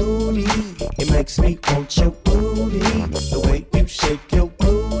your booty, it makes me want your booty. The way you shake your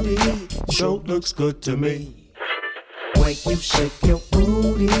booty, sure looks good to me. The way you shake your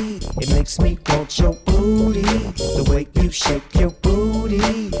booty, it makes me want your booty. The way you shake your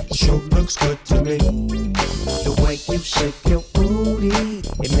booty, sure looks good to me. The way you shake your booty,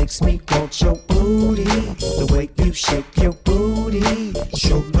 it makes me want your booty. The way you shake your booty,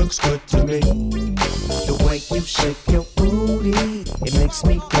 sure looks good to me. The way you shake your booty, it makes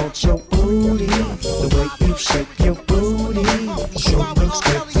me want your booty. The way you shake your booty, sure looks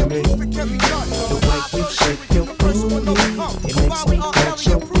good to me. The way you shake your booty, it makes me want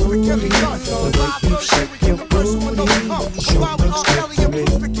your booty. The way you shake your booty, sure looks good to me.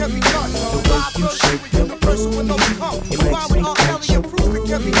 The way you shake your booty, it makes me want your booty. The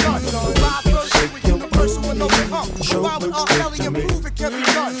way you shake your booty, sure looks good to me.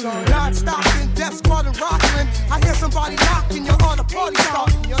 Non-stop in Death Squad and Rockland. I hear somebody knocking, you're on a party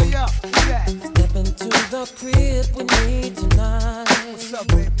starting. Yo, yeah. Step into the crib with me tonight. What's up,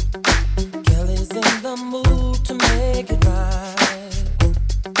 baby? Kelly's in the mood to make it right.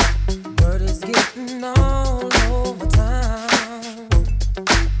 Word is getting all over town.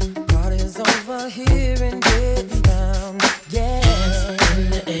 Party's over here and getting down. Yeah. In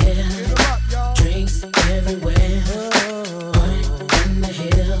the air. Drinks everywhere. In the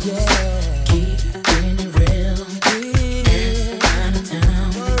hills. Yeah. Keeping it real. Dance out of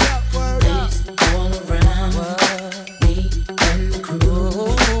town. Ladies all around. Me and the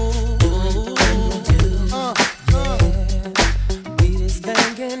crew. Doing what we do. Yeah. Beat is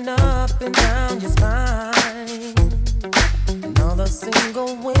banging up and down your spine. And all the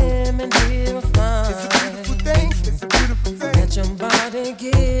single women here are fine. It's a beautiful thing. It's a beautiful thing. Let your body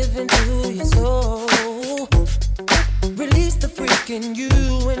give into your soul. Release the freak in you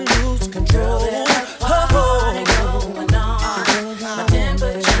and lose control. Party going on. My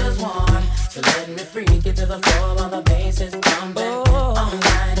temperature's warm, so let me freak you to the floor while the bass is pumping. All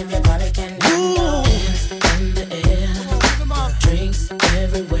night if your body can dance in the air. Drinks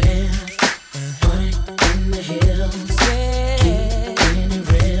everywhere. Party in the hills. Keeping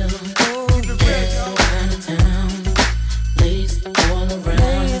it real. Dance out of town. Ladies all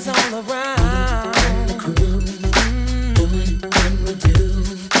around. And the crew doing what we do.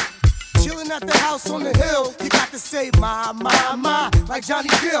 Chilling at the house on the hill, you got to say my, like Johnny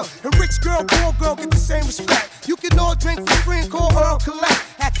Gill. And rich girl, poor girl get the same respect. You can all drink for free and call her collect.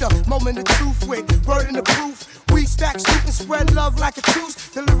 At the moment of truth with burden of proof, we stack, shoot, and spread love like a truce.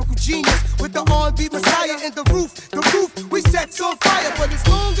 The lyrical genius with the R&B messiah and the roof we set on fire. But as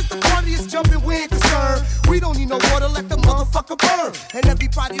long as the party is jumping, we ain't concerned. We don't need no water, let the motherfucker burn. And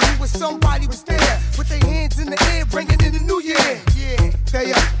everybody who was somebody was there, with their hands in the air, bringing in the new year. Yeah,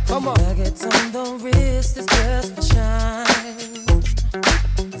 stay up, come on. Nuggets on the wrist is just for shine.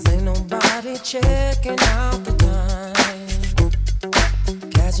 'Cause ain't nobody checking out the time.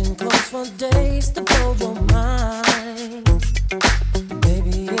 Catching clothes for days to blow your mind.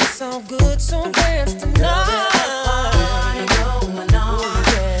 Baby, it's all good, so dance tonight. Party going on.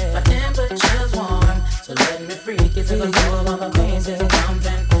 My temperature's warm, so let me freak you to the floor while the bass is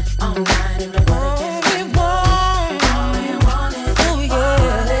pumping. All night if your body can dance. All you want is a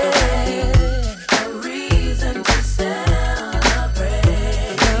party. A reason to celebrate.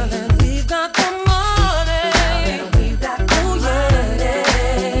 Now that we've got the money. Now that we've got the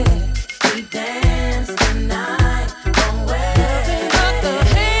money. We dance tonight. Don't wait. Got the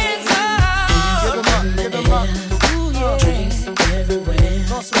hands up. Give 'em up. Drinks everywhere.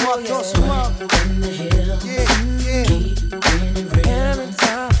 Toss 'em up, toss 'em up. In the hills. Yeah. Keeping it real. Every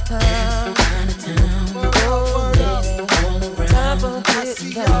top time. Out of town. Word up. All around. Time for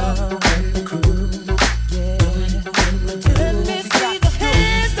getting down. And the crew. Doing what we do. Let me see the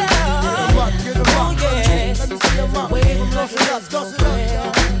hands up. Get 'em up. Oh, yeah. Let me see 'em up. Wave 'em Toss it up, toss it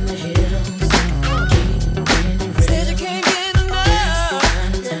up. In the hills. Keeping it Said you real. can't get enough.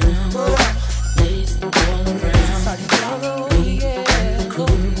 Out of town. Ladies all around. Oh, yeah.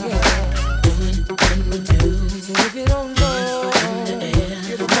 Doing what we do. So if you don't know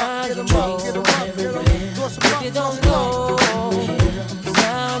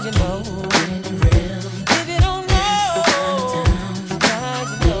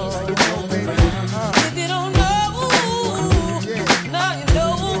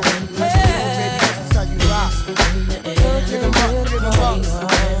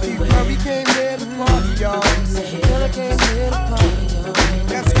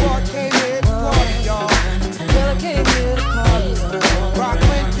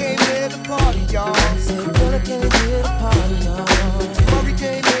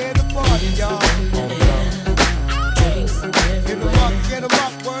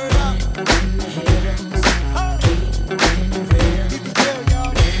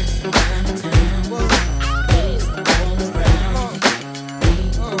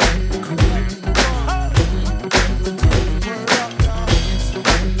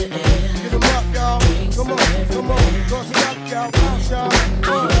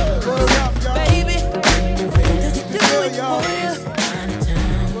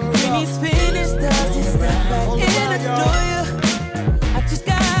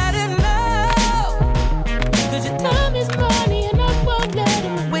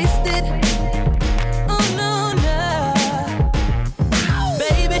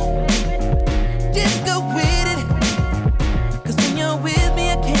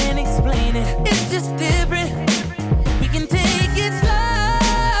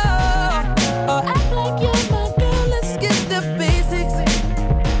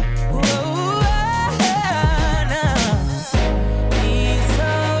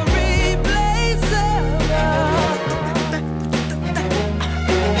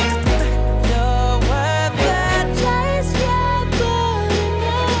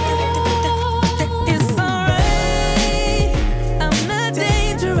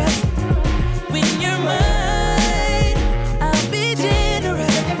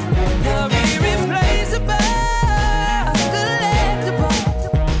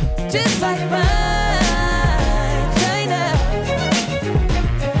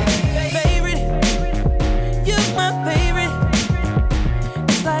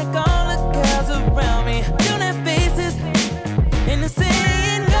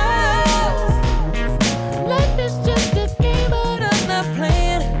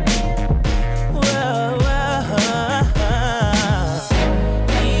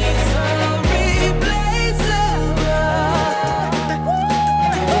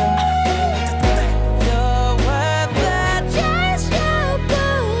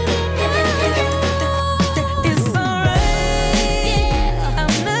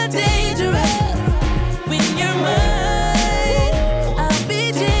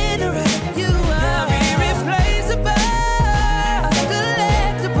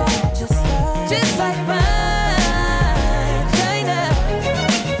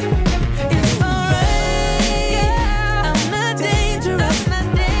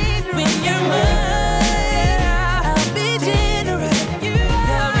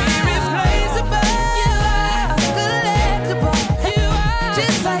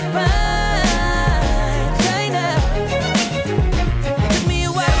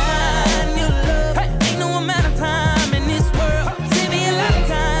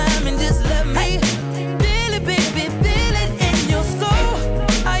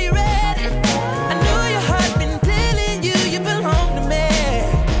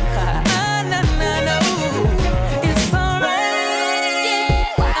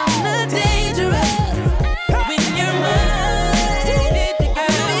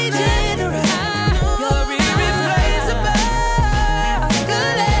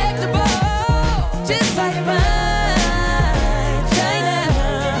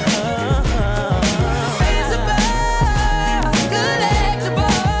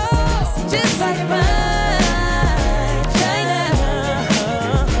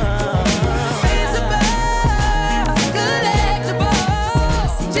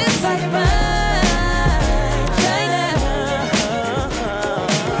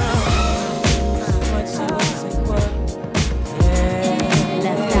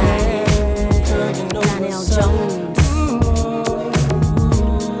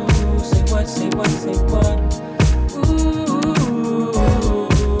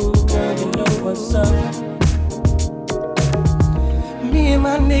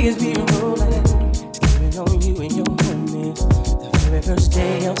very first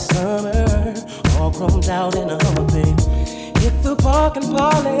day of summer, all chromed out in a Hummer, babe. Hit the park and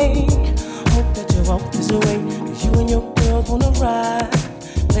parlay. Hope that you walk this way, 'cause you and your girls wanna ride.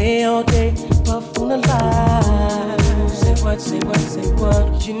 Play all day, puff on the line. Say what, say what, say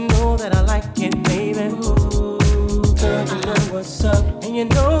what. You know that I like it, baby. Ooh, girl, you know what's up, and you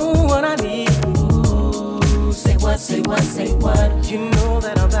know what I need. Ooh, say what, say what, say what. You know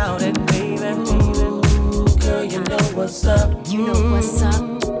that I'm about it, baby. Ooh, girl, you know what's up. You know what's up.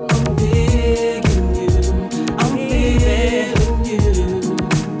 I'm digging you. I'm feeling you.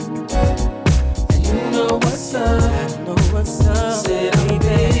 And you know what's up. Know what's up. Said I'm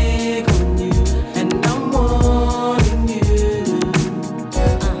big on you, and I'm wanting you.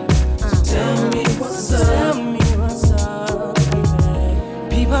 So tell me what's up. Tell me what's up,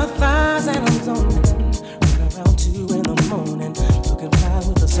 baby. People thighs and I'm zoning. Run around 2 in the morning, looking fly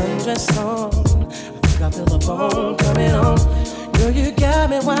with a sundress on. I think I feel the bone coming on. Girl, you got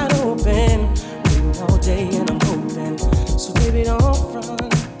me wide open. Waiting all day and I'm hoping. So baby, don't front.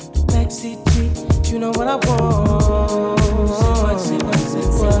 Backseat G, you know what I want. Say what, say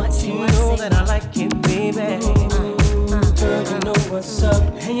what, say what. You know that I like it, baby. Girl, you know what's up,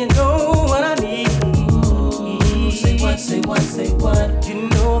 and you know what I need. Say what, say what, say what. You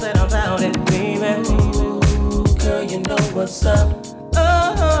know that I'm about it, baby. Girl, you know what's up.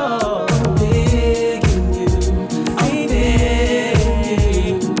 Oh, I'm digging you. I'm feeling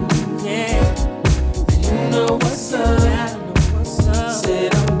you. Yeah, you know what's up.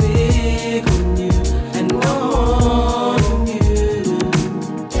 Said I'm big on you, and I'm on you.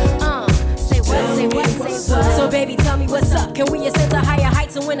 Say what, say what, say what. So baby, tell me what's up. Can we ascend to higher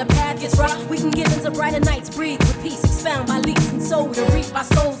heights, and when the path gets rough, we can get into brighter nights, breathe with peace, expound my leaps and soul to reap, our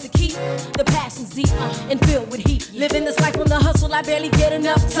souls to keep the passions deep and filled with heat. Living this life on the hustle, I barely get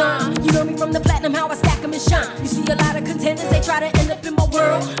enough time. You know me from the platinum, how I stack 'em and shine. You see a lot of contenders, they try to end up in my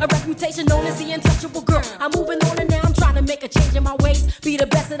world. A reputation known as the untouchable girl. I'm moving on and now I'm trying to make a change in my ways. Be the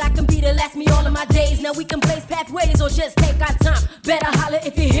best that I can be to last me all of my days. Now we can blaze pathways or just take our time. Better holler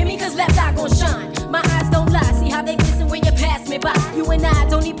if you hear me, 'cause left eye gon' shine. My eyes don't lie, see how they glisten when you pass me by. You and I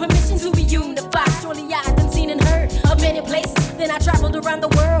don't need permission to be unified. Surely I done seen and heard of many places. Then I traveled around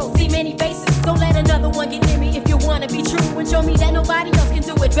the world, see many faces. Don't let another one get near me if you wanna be true, and show me that nobody else can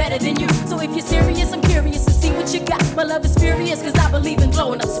do it better than you. So if you're serious, I'm curious to see what you got. My love is furious, 'cause I believe in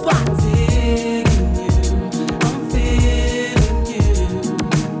blowing up spots. Digging you, I'm feeling you.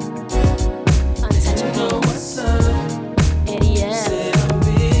 Untouchable. You know what's up. Eddie F. Said I'm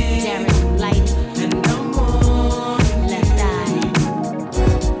big, Darren Light, and I'm on Left Eye,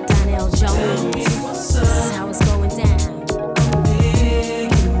 Donnell Jones. what's This is up. how it's going down. I'm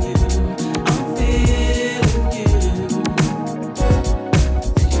digging you, I'm feeling you.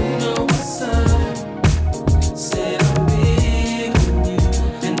 You know what's up. Said I'm big on you,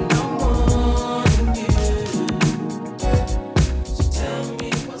 and I'm on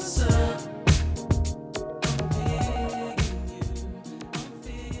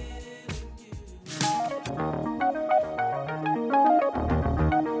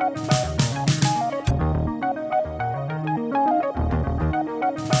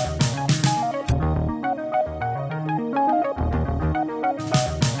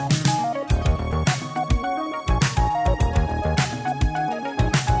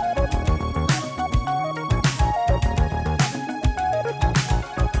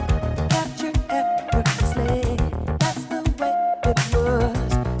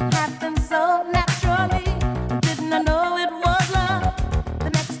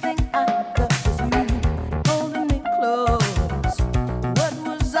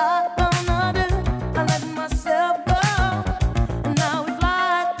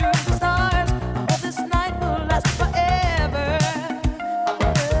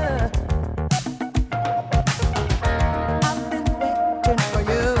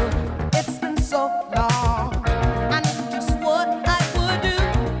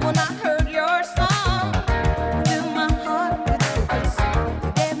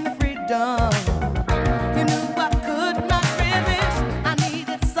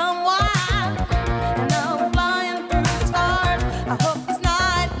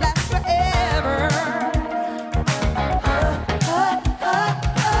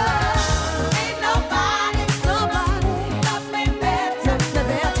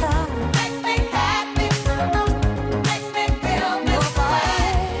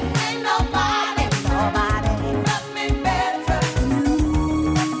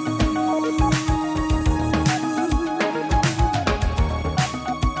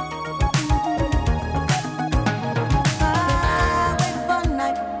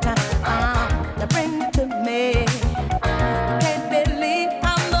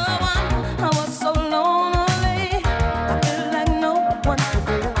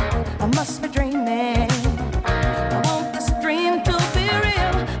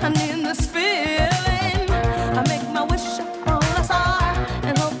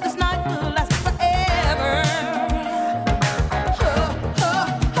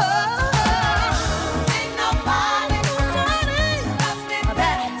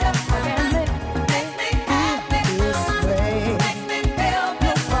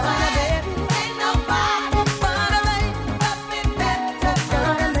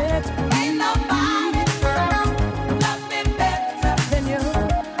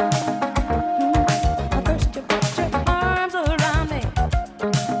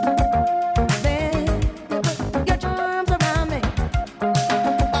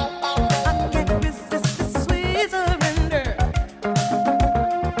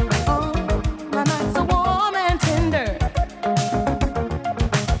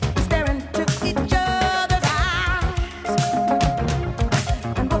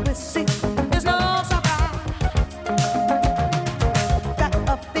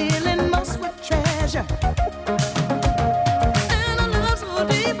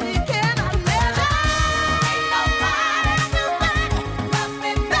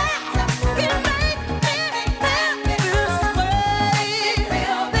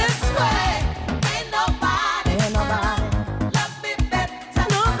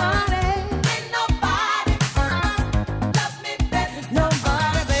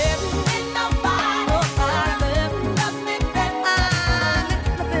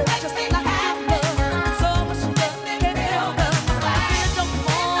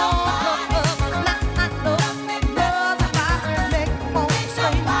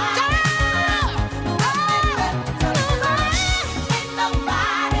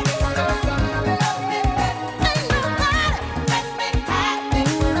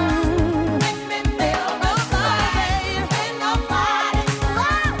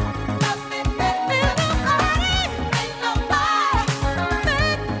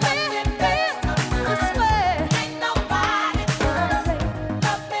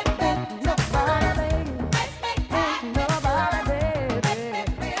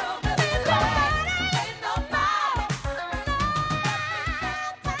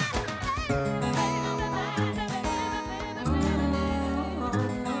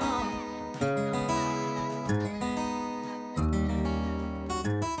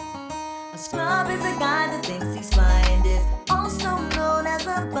Scrub is a guy that thinks he's fly and is also known as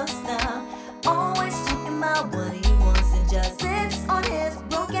a buster. Always talking about what he wants and just sits on his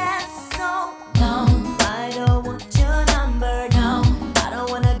broke ass. So no, I don't want your number. No, I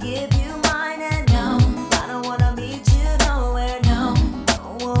don't wanna give you mine. And no, I don't wanna meet you nowhere. No,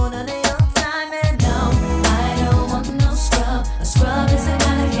 don't want none of your time. And no, I don't want no scrub. A scrub is a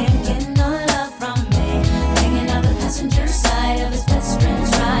guy that can't get no love from me. Hanging out the passenger side of his best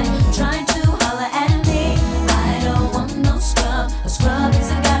friend's ride, trying to holler at me. I don't want no scrub. A scrub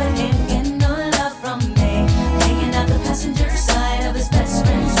is a guy that can't get no love from me. Hanging out the passenger side of his best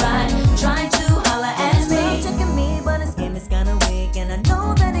friend's ride, trying to holler at me. Checking me, but his game is kinda weak, and I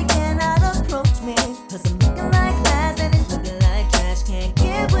know that he cannot approach me. Cause I'm looking like glass and he's looking like trash. Can't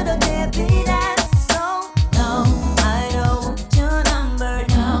get with a deadbeat ass. So no, I don't want your number.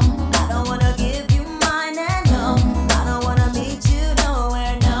 No, I don't wanna give you mine. And no, I don't wanna meet you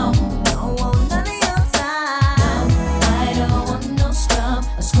nowhere. No, don't want none of your time. I don't want no scrub.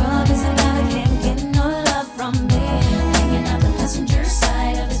 A scrub is a guy that can't get no love from me. Hanging out the passenger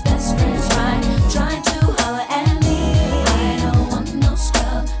side of his best friend's ride, trying to holler at me. I don't want no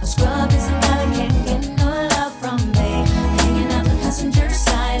scrub. A scrub is a guy that can't get no love from me. Hanging out the passenger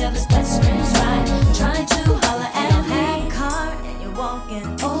side of his best friend's ride, trying to holler at me. Have a car and you're walking.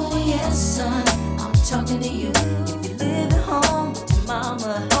 Oh yes, son, I'm talking to you. If you live at home with your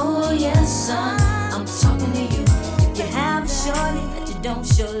mama. Oh yes, son, I'm talking to you. If you have a shorty that you don't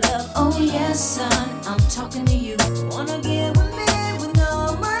show love. Oh yes, son, I'm talking to you. Wanna get with me with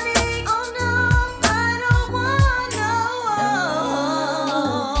no money? Oh no, I don't want no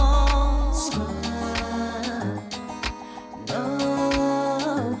scrub. No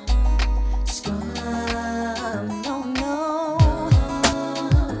scrub. No, no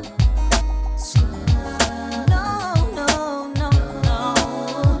scrub. No, no, no, no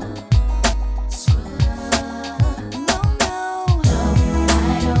scrub. No, no.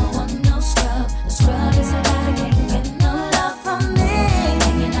 I don't want no scrub. A scrub is a guy that can't get no love from me.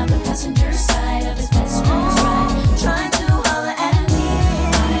 Hanging out the passenger side of his best friend's ride, trying to holler at me.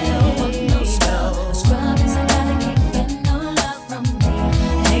 I don't want no scrub. A scrub is a guy that can't get no love from me.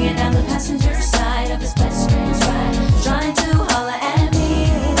 Hanging out the passenger side of his best friend's ride, trying to holler at me.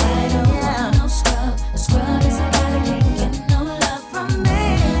 I don't want no scrub. A scrub is a guy that can't get no love from me.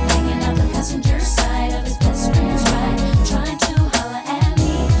 Hanging out the passenger side of his best friend's ride, trying to holler at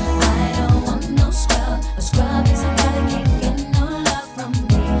me. I don't want no scrub. A scrub is a guy that can't get no love from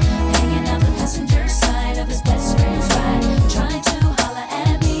me. Hanging out the passenger side of his best friend's ride, trying to holler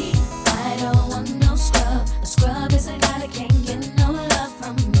at me. I don't want no scrub. A scrub is a guy that can't get no love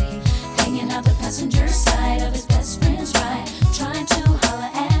from me. Hanging out the passenger side of his best friend's ride, trying to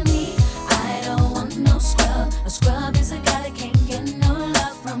holler at me. I don't want no scrub. A scrub is a guy that can't get no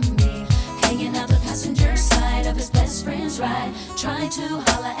love from me. Hanging out the passenger side of his best friend's ride, trying to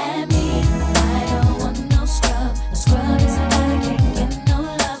holler at me. I don't want no scrub. A scrub is a guy that can't get no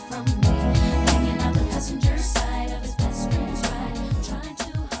love from me. Hanging out the passenger side of his best friend's ride, trying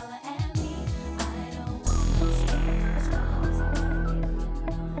to holler at me. I don't want no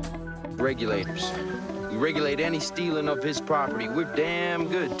scrub. Regulators. We regulate any stealing of his property. We're damn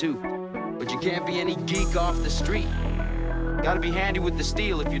good, too. But you can't be any geek off the street. Gotta be handy with the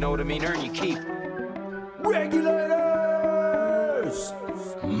steel, if you know what I mean. Earn your keep. Regulators!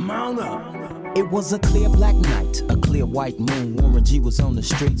 Mount up! It was a clear black night, a clear white moon. Warren G was on the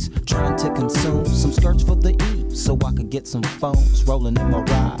streets, trying to consume some skirts for the E, so I could get some phones. Rolling in my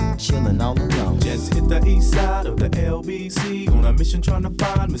ride, chilling all alone. Just hit the east side of the LBC on a mission trying to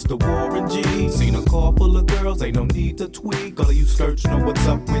find Mr. Warren G. Seen a car full of girls, ain't no need to tweak. All of you skirts know what's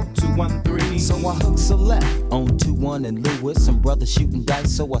up with 213. So I hooked a left on 21 and Lewis. Some brothers shooting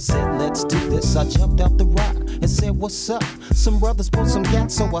dice, so I said, let's do this. I jumped out the ride and said, what's up? Some brothers pulled some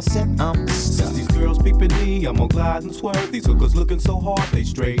gas, so I said, I'm stuck. Since these girls peeping me, I'm gonna glide and swerve. These hookers looking so hard, they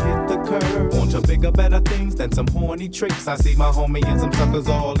straight hit the curve. Want to bigger, better things than some horny tricks. I see my homie and some suckers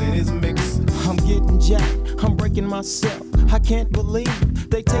all in his mix. I'm getting jacked, I'm breaking myself. I can't believe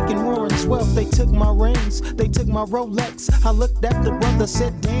they taking Warren's wealth. They took my rings, they took my Rolex. I looked at the brother,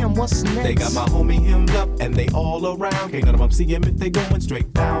 said, damn, what's next? They got my homie hemmed up and they all around. Can't none of them see him if they going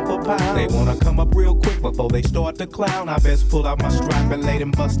straight down for pound. They wanna come up real quick before they start to clown. I best pull out my strap and lay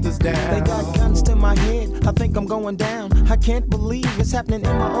them busters down. They got guns to my head, I think I'm going down. I can't believe it's happening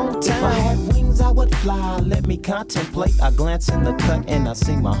in my own town. If I had wings, I would fly, let me contemplate. I glance in the cut and I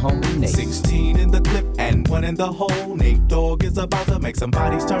see my homie Nate. 16 in the clip and 1 in the hole. Nate Dogg is about to make some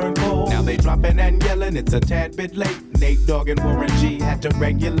bodies turn cold. Now they dropping and yelling, it's a tad bit late. Nate Dogg and Warren G had to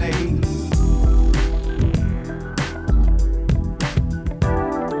regulate.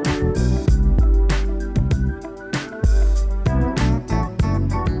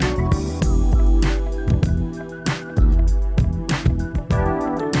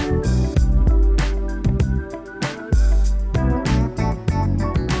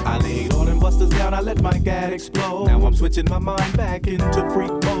 at explode. Now I'm switching my mind back into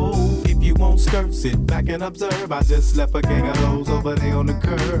freak mode. If you won't skirt, sit back and observe. I just left a gang of those over there on the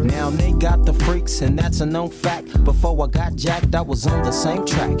curb. Now they got the freaks, and that's a known fact. Before I got jacked, I was on the same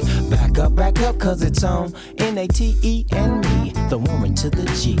track. Back up, cause it's on N-A-T-E and me, the woman to the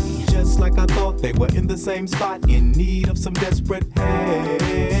G. Just like I thought, they were in the same spot, in need of some desperate help.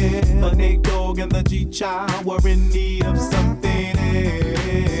 The Nate Dogg and the G-Child were in need of something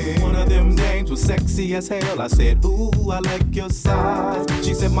else. One of them dames was sexy as hell. I said, ooh, I like your size.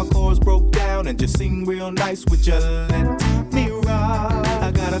 She said my chords broke down and just sing real nice. Would you let me ride?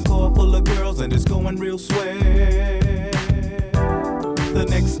 I got a car full of girls and it's going real swell. The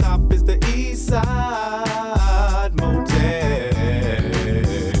next stop is the East Side Motel.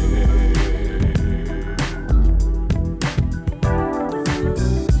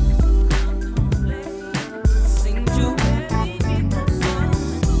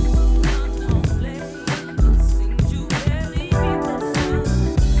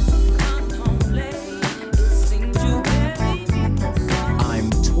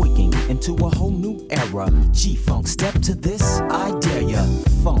 To a whole new era, G-Funk, step to this, I dare ya.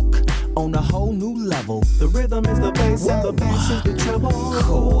 Funk on a whole new level. The rhythm is the bass and the bass is the treble.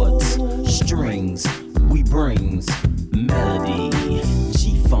 Chords, strings, we brings melody.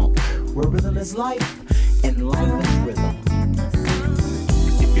 G-Funk, where rhythm is life and life is rhythm.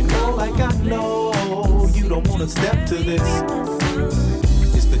 If you know like I know, you don't wanna step to this.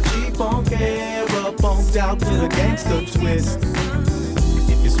 It's the G-Funk era, funked out to the gangster twist.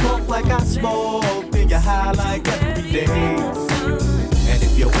 Smoke like I smoke, then you high like every day. And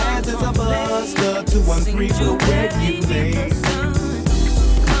if your ass is a buster, 213 will regulate.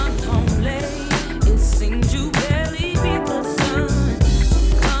 Come home late, it seems you barely beat the sun.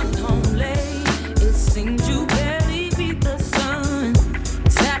 Come home late, it seems you barely beat the sun.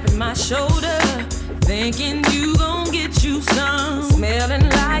 Tapping my shoulder, thinking you gon' get you some. Smelling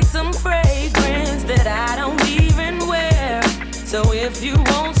like some fragrance that I don't even wear. So if you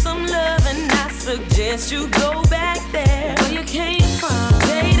want some loving, I suggest you go back there where you came from.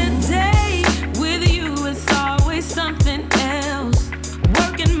 Day to day with you, it's always something else.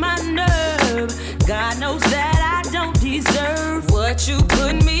 Working my nerve, God knows that I don't deserve what you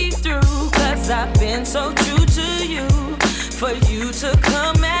put me through. Cause I've been so true to you. For you to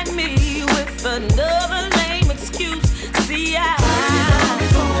come at me with another lame excuse. See, I heard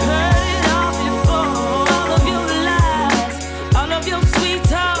it all before. All of your lies, all of your sweet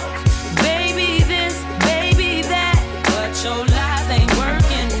talk, baby this, baby that. But your lies ain't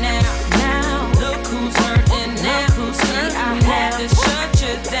working now. Now look who's hurting now. See, I had to shut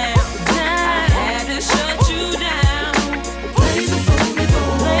you down. I had to shut you down. Play the fool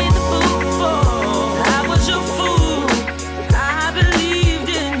before. Play the fool before. I was your fool. I believed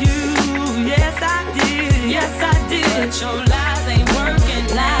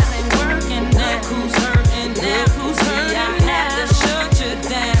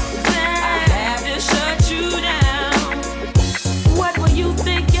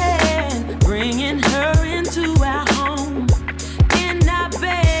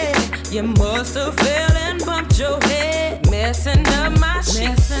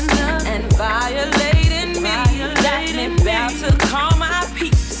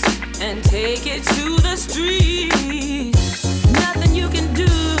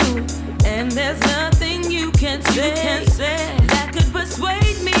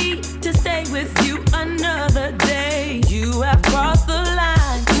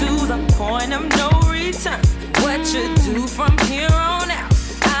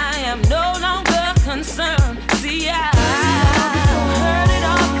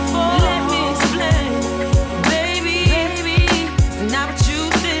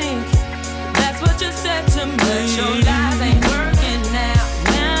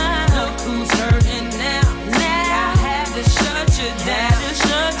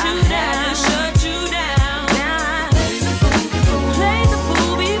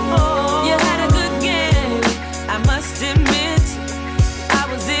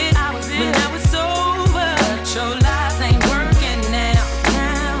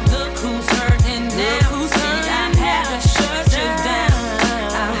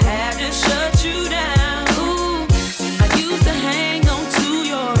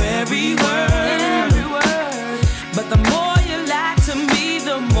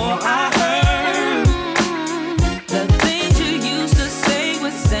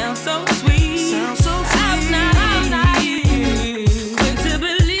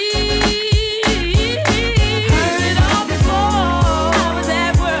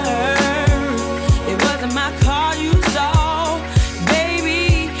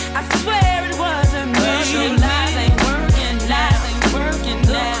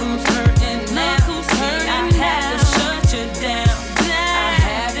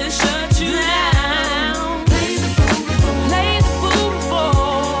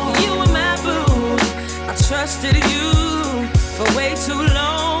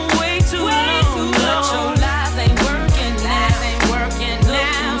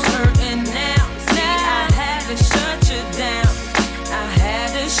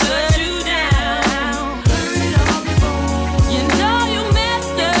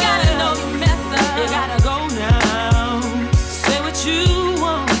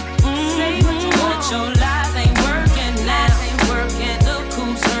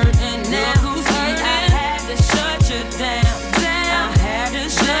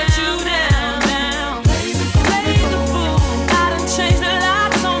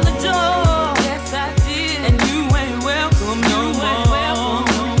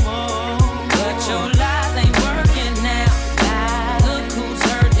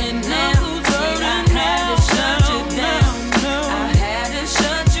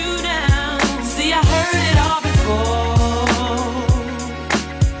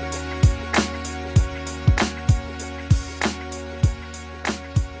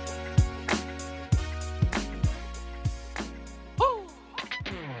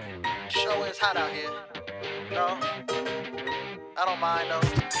sure is hot out here. No, I don't mind though.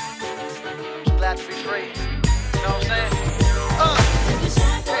 Just glad to be free. You know what I'm saying?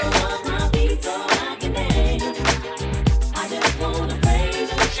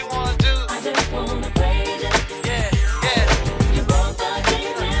 What you wanna do? I just wanna praise you. Yeah, yeah. You broke the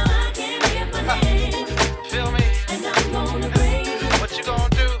chains, now I can lift my hands. Feel me? And I'm gonna praise you. What you gonna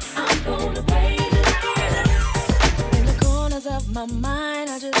do? I'm gonna praise you. In the corners of my mind,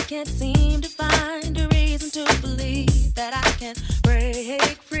 I just can't seem to find a reason to believe that I can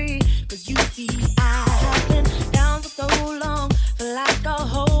break free. 'Cause you see, I have been down for so long, feel like all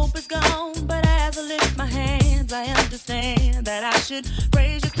hope is gone. But as I lift my hands, I understand that I should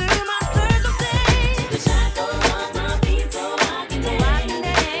praise you through my circumstance. The shackles on my feet so I can dance.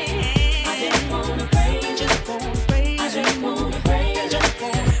 I just wanna praise you. Just wanna praise you. I just wanna praise you. Just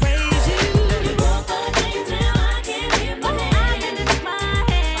wanna praise you. You broke the chains, now I can lift my hands. I can lift my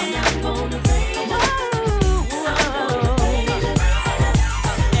hands. I'm gonna praise you. I'm gonna praise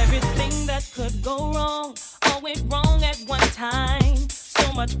you. Everything that could go wrong, all went wrong at one time. So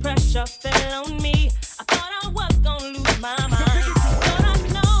much pressure fell on me. I thought I was gonna lose my mind. But I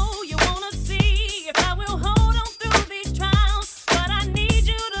know you wanna see if I will hold on through these trials. But I need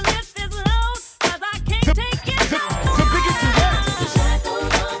you to lift this load, 'cause I can't take it no more. The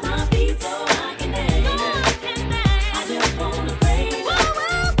shackles on my feet so I can dance. I just wanna praise you.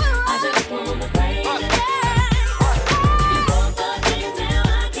 I just wanna praise you. You broke the chains, now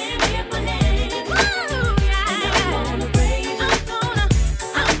I can lift my hands. And I'm gonna praise you.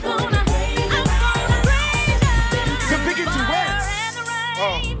 I'm gonna praise you. The Biggie Duets.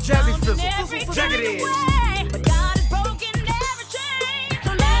 Jazzy Fizzle. Jagged Edge. But God has broken every chain,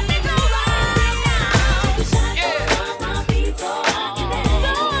 so let me go right now. The shackles on my feet so I can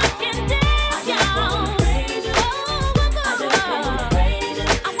dance. I just wanna praise you. I just wanna praise you.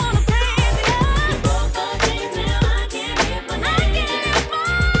 I wanna praise you. You broke the chains, now I can lift my hands.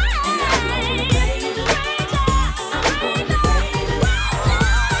 And I'm gonna praise you. I'm gonna praise you.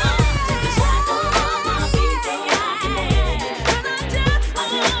 The shackles on my feet so I can dance. I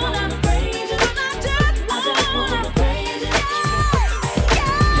just wanna praise you. I just wanna praise you.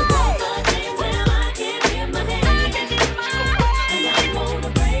 You broke the chains, now I can lift my hands. And I'm gonna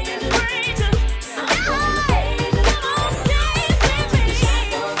praise you. I'm gonna praise you. The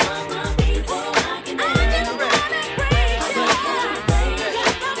shackles on my feet so I can dance. I just wanna praise you.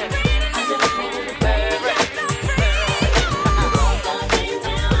 I just wanna praise you. You broke the chains,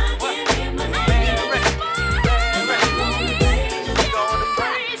 now I can lift my hands. And I'm gonna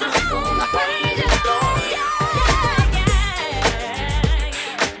praise you. I'm gonna praise you.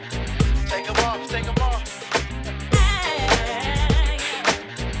 Take 'em off, take 'em off.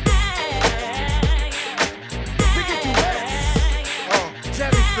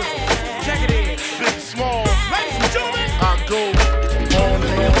 Jazzy Fizzle. Jagged Edge. Big Small. Ladies and gentlemen. I go on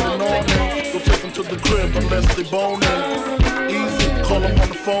and on. Don't take them to the crib unless they boning. Easy, call them on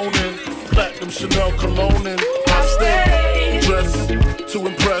the phone in. Platinum Chanel cologne in. I stay dressed to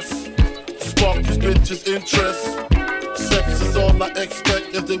impress. Spark these bitches' interest. Sex is all I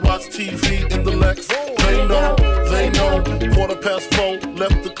expect as they watch TV in the Lex. They know. 4:15,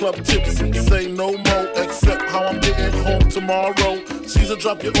 left the club tipsy. Say no more, except how I'm getting home tomorrow. Caesar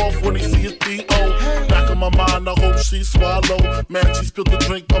drop you off when he see his B.O. Back in my mind, I hope she swallow. Man, she spilled the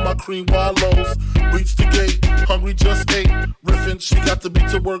drink on my cream wallows. Reached the gate, hungry just ate. Riffin', she got to be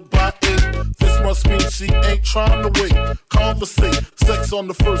to work by 8. This must mean she ain't trying to wait. Conversate, sex on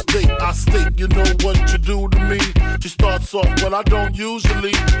the first date. I state, you know what you do to me. She starts off, well, I don't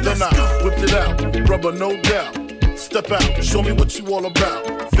usually. Then I whipped it out, rubber no doubt. Step out, show me what you all about.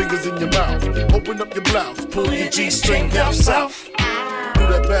 Fingers in your mouth, open up your blouse, pull your G-string down south. Do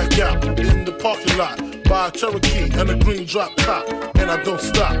that back out in the parking lot. Buy a Cherokee and a green drop top. And I don't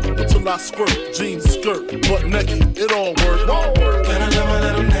stop until I squirt. Jeans, skirt, butt naked, it all works. And I love my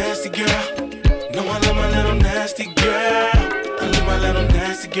little nasty girl. No, I love my little nasty girl. I love my little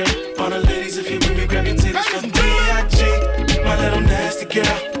nasty girl. All the ladies, if you with me, grab your titties from B.I.G. My little nasty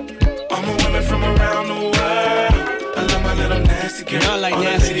girl. All my women from around the world. I love my little nasty girl. Y'all like all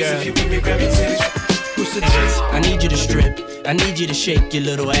nasty the ladies, girl. if you with me, grab your titties. Who's the I need you to strip. I need you to shake your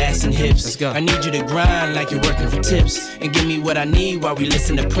little ass and hips. Let's go. I need you to grind like you're working for tips. And give me what I need while we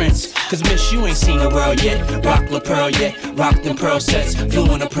listen to Prince. Cause miss, you ain't seen the world yet. Rock La Pearl yet. Rock them pearl sets.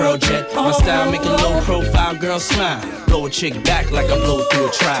 Flew in a pearl jet. My style make a low profile girl smile. Blow a chick back like I blow through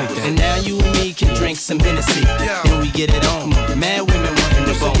a trial. And now you and me can drink some Hennessy. Then we get it on. Mad women wanting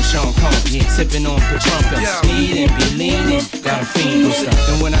the bone Sean Combs. Sipping on Patron. Speed and be leaning. Got a fiend.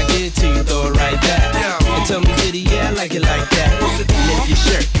 And when I get it to you, throw it right back. And tell me, did he, yeah, I like it like that. Lift your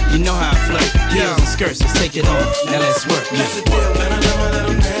shirt, you know how I skirts, let's take it off. Now let's work. That's the deal, man. I love my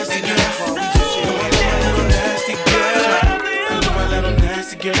little nasty girl.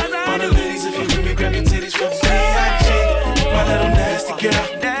 Nasty girl. All the ladies, if you with me, grab your titties for B.I.G. My little nasty girl.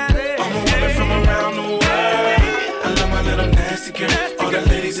 I'm a woman from around the world. I love my little nasty girl. All the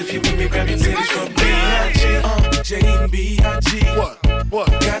ladies, if you with me, grab your titties for B.I.G. J and B.I.G. What?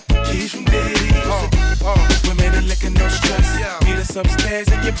 Got the keys from Diddy. Women and liquor, no stress. Meet us upstairs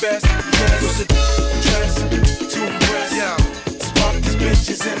in your best. Yes. What's the dress to impress? Spark these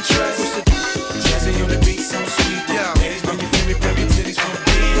bitches' interest. Jazzy on the beat, so sweet. Ladies, when you feel me, grab your titties from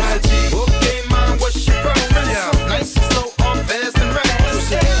B.I.G. Okay, mom, what's your preference? Nice and slow, or fast and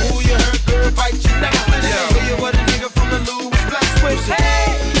reckless. Ooh, you heard, girl, bite your necklace. Tell you what a nigga from the Lou was blessed with.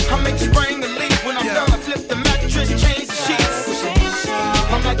 Hey, I make you spring a leap. When I'm done, I flip the mattress, change the sheets.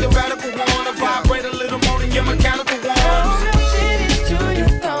 I'm like the radical one. I vibrate a little more than your mechanical one.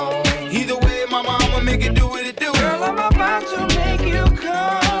 Either way, my mama make it do what it do. Girl, I'm about to make you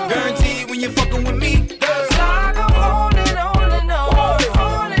come. Guaranteed when you're fucking with me.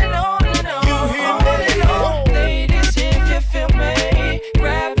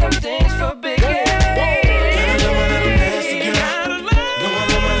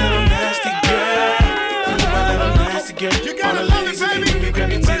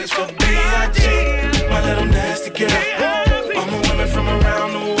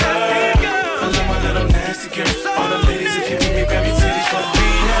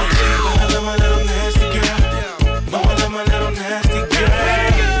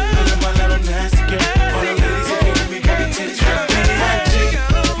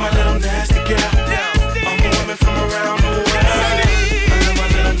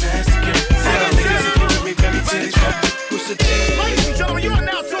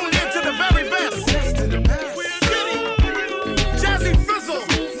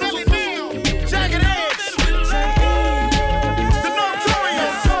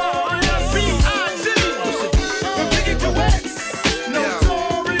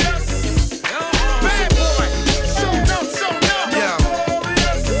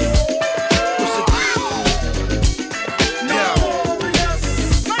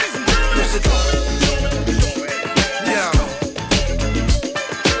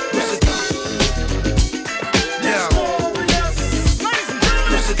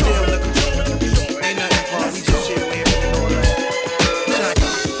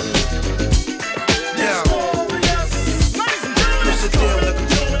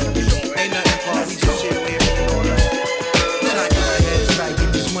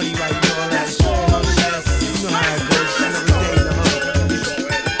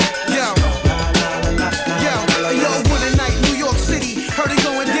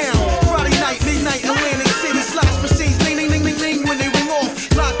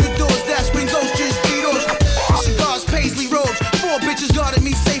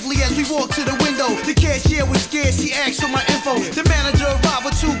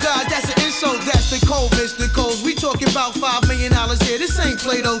 About $5 million here, this ain't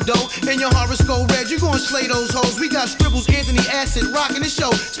Play-Doh dough. And your horoscope red, you gon' slay those hoes. We got scribbles, Anthony Acid, rockin' the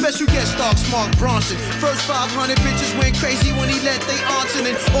show. Special guest stars, Mark Bronson. First 500 bitches went crazy when he let they answer.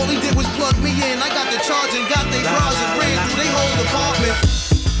 And all he did was plug me in. I got the charge and got they bras and ran through they whole apartment.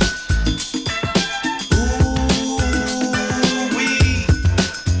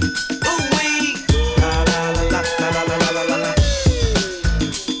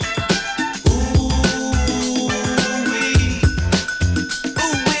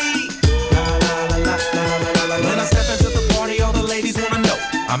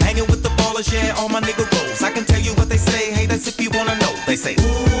 Yeah, all my nigga goals. I can tell you what they say. Hey, that's if you wanna know. They say, ooh.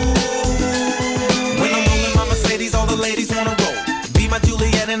 When I'm rolling my Mercedes, all the ladies wanna roll. Be my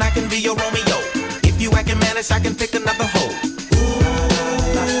Juliet and I can be your Romeo. If you actin' mannish, I can pick another hoe.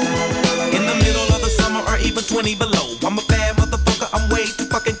 In the middle of the summer or even 20 below. I'm a bad motherfucker, I'm way too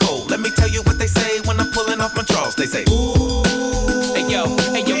fucking cold. Let me tell you what they say when I'm pulling off my drawers. They say, ooh. Hey yo,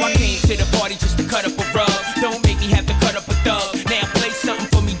 I came to the party just to cut up a rug. Don't make me have to cut up a thug. Now play something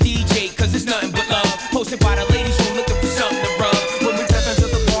for me, DJ, cause it's nothing but love. Posted by the ladies who looking for something to rub. When we step into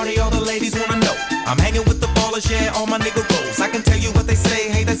the party, all the ladies wanna know. I'm hanging with the ballers, yeah, all my nigga goals. I can tell you what they say,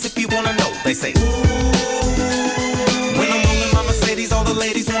 hey, that's if you wanna know. They say, ooh. When I'm rolling my Mercedes, all the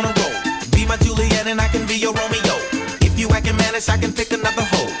ladies wanna roll. Be my Juliet and I can be your Romeo. If you actin' mannish, I can pick another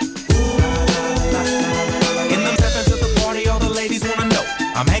hoe. In the step into the party, all the ladies wanna know.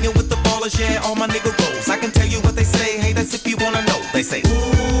 I'm hanging with the ballers, yeah, all my nigga goals. I can tell you what they say, hey, that's if you wanna know. They say,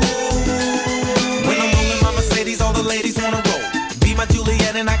 ooh. When I'm rolling my Mercedes, all the ladies wanna roll. Be my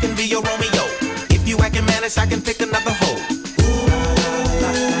Juliet and I can be your Romeo. If you actin' mannish, I can pick another hoe.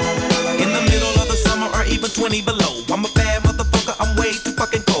 In the middle of the summer 20 below. I'm a bad motherfucker, I'm way too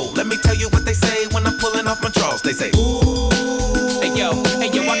fucking cold. Let me tell you what they say when I'm pulling off my drawers. They say, ooh. Hey yo, I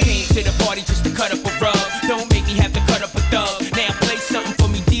came to the party just to cut up a rug. Don't make me have to cut up a thug. Now play something for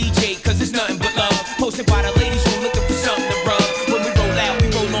me, DJ, cause it's nothing but love. Posted by the ladies who looking for something to rub. When we roll out,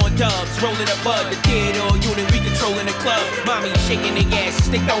 we roll on dubs. Rolling a bud, the theater unit, we controlling the club. Mommy shaking their asses,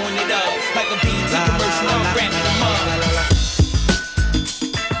 they throwing it up. Like a BT commercial, I'm wrapping them up.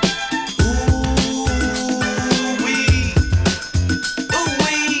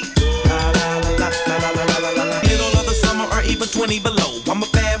 Middle of the summer or even 20 below. I'm a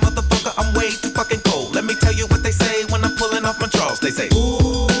bad motherfucker, I'm way too fucking cold. Let me tell you what they say when I'm pulling off my drawers. They say,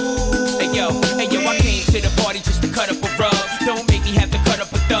 ooh. Hey yo, I came to the party just to cut up a rug. Don't make me have to cut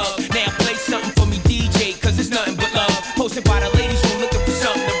up a thug. Now play something for me, DJ, cause it's nothing but love. Posted by the ladies who looking for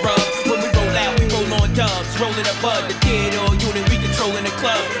something to rub. When we roll out, we roll on dubs. Rolling a bud, the theater unit, we controlling the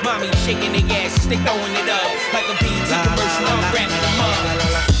club. Mommy shaking their asses, they throwing it up. Like a BT commercial, I'm wrapping them up.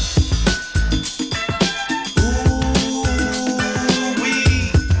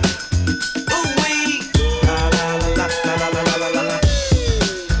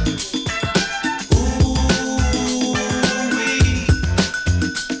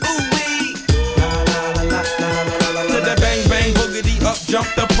 Jump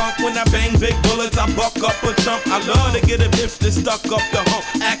the punk when I bang big bullets, I buck up a chump. I love to get a bitch that stuck up the hump.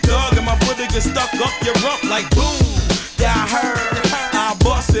 Act thug and my footer get stuck up your rump like boom. Yeah, I heard I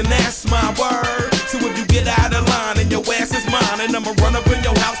bust and that's my word. So if you get out of line and your ass is mine, and I'ma run up in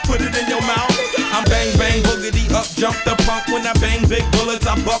your house, put it in your mouth. I'm bang bang boogity up, jump the punk when I bang big bullets,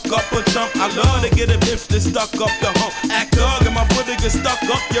 I buck up a chump. I love to get a bitch that stuck up the hump. Act thug and my footer get stuck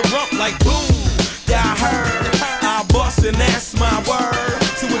up your rump like boom. Yeah, I heard I bust and that's my word.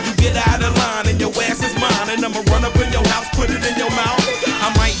 So if you get out of line and your ass is mine, and I'ma run up in your house, put it in your mouth. I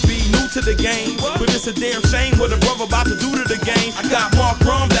might be new to the game, but it's a damn shame what a brother about to do to the game. I got Mark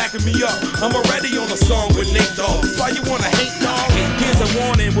Rum backing me up. I'm already on a song with Nate Dogg. That's why you wanna hate, dog. Here's a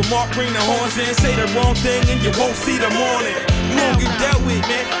warning with Mark bring the horns in. Say the wrong thing and you won't see the morning. You won't get dealt with,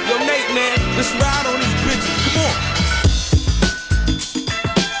 man. Yo, Nate, man, let's ride on these bitches. Come on.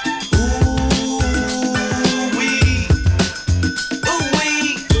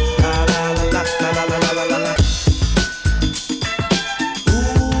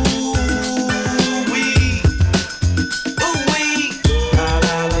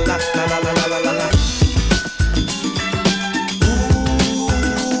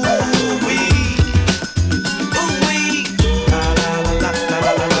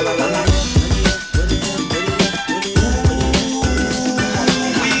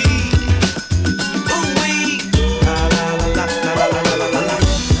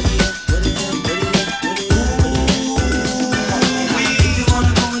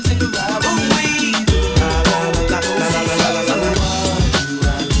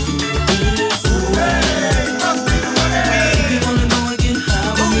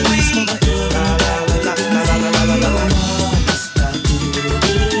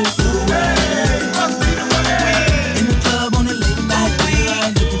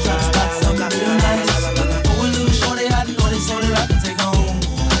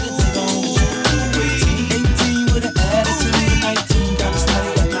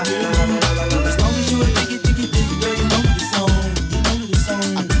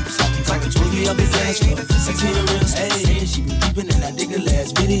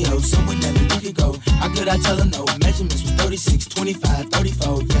 I tell her no? Measurements was 36, 25,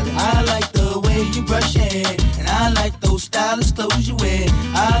 34. Yeah, I like the way you brush your hair, and I like those stylish clothes you wear.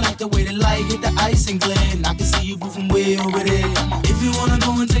 I like the way the light hit the ice and glint. I can see you moving way over there. If you wanna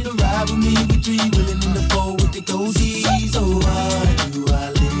go and take a ride with me, we three willing in the four with the goatees. Oh, why do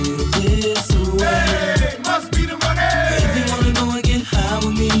I live this way? Hey, must be the money. If you wanna go and get high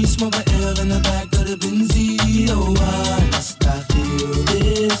with me, smoke a L in the back of the Benzie. Oh, why must I feel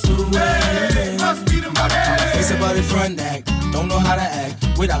this way? Hey, must be the money. It's about the front act, don't know how to act.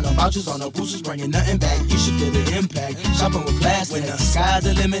 Without no vouchers or no boosters, bringing nothing back. You should feel the impact. Shopping with plastic. When the sky's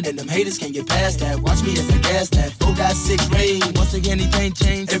the limit and them haters can't get past that. Watch me as I gas that. 4.6 range. Once again, anything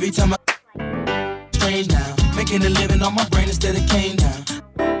change. Every time I strange now. Making a living on my brain instead of cane now.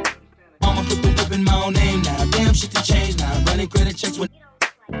 Mama put the whip in my own name now. Damn shit to change now. Running credit checks when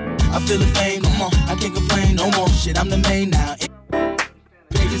I feel the fame. Come on, I can't complain no more. Shit, I'm the main now.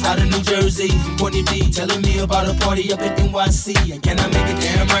 Pages out of New Jersey from Courtney B, telling me about a party up at NYC. And can I make it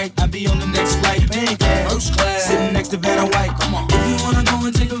damn right? I'll be on the next flight, paying cash, first class, sitting next to Vanna White. Come on, if you wanna go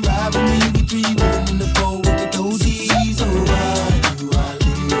and take a ride with me, we three women in the four with the dozies. Oh, why do I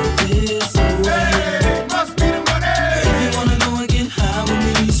live this way? Hey, must be the money. If you wanna go and get high with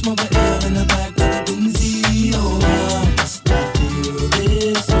me, smoke a L in the back of the Benzie.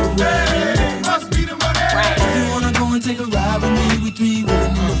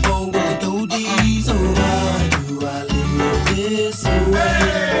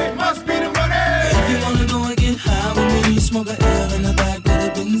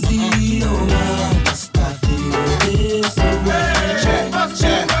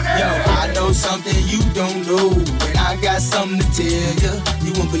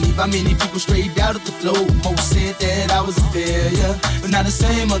 believe how many people straight out of the flow. Most said that I was a failure, but now the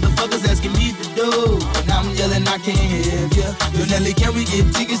same motherfuckers asking me for dough. And I'm yelling, I can't help ya. Yo, Nelly, can we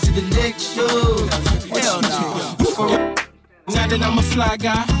get tickets to the next show? Hell no. Now that I'm a fly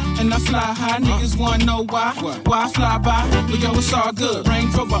guy, and I fly high, niggas wanna know why I fly by, but yo, it's all good,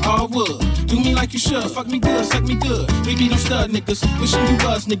 Range Rover, all wood. Do me like you should, fuck me good, suck me good. We be them stud niggas, wishing you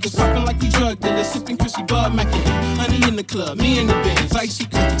was niggas, popping like we drug dealers, sipping Chrissy Bud Mackin. Honey in the club, me in the Benz, icy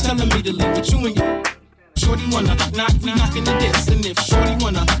cool, telling me to leave, but you and your Shorty wanna knock, we knockin' the diss. And if Shorty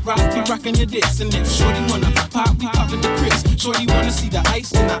wanna rock, we rockin' the diss. And if Shorty wanna pop, we poppin' the Chris. Shorty wanna see the ice,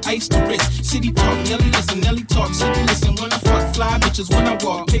 then I ice the wrist. City talk, Nelly listen, Nelly talk, city listen. When I fuck, fly bitches, when I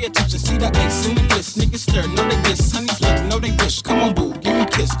walk, pay attention, see the ice in the bliss. Niggas stir, know they diss, honeys look, know they wish. Come on, boo, give me a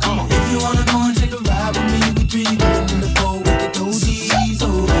kiss, come on. If you wanna go and take a ride with me, we three women in the four with the dozies.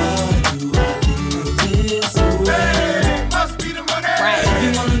 Oh, why do I do this? Oh, hey, must be the money. Right. If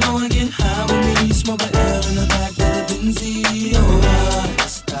you wanna go and get high with me, smoke a L in the back of the Benzie. Oh, why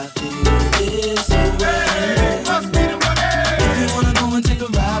I feel this? Oh, hey, must be the money. If you wanna go and take a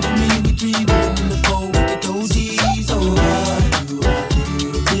ride with me, we three women in the four with the dozies. Oh, why do I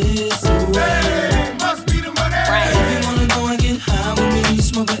feel this? Oh, hey, must be the money. Right. If you wanna go and get high with me,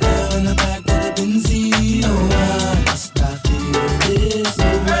 smoke a L in the back of the Benzie. Oh, why I feel this? Oh,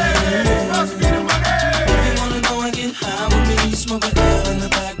 hey, must be the money. If you wanna go and get high with me, smoke a L in the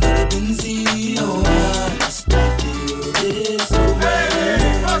back of the Benzie. Oh, why I feel this? Oh,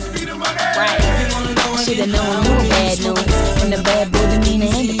 hey, must be the money. Right. Shoulda known you were bad news. From the bad boy demeanor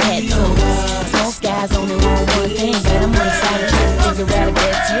and the tattoos. Most guys only want one thing, but I'm on the side trying to figure out if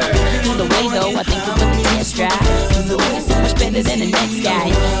that's you. Either way though, I think you're with the test drive. Cause the way so much better than the next guy.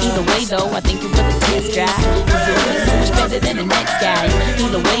 Either way though, I think you're with the test drive. Cause the way so much better than the next guy.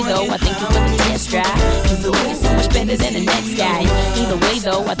 Either way though, I think you're with the test drive. Cause the way so much better than the next guy. Either way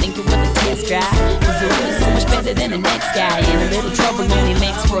though, I think you're with the test drive. Cause the way so much better than the next guy. And a little trouble only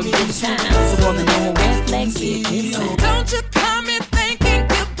makes for a good time. So all the normal red flags be a good sign. Don't you come in thinking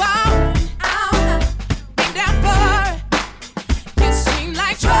goodbye. I'll be down for it. You seem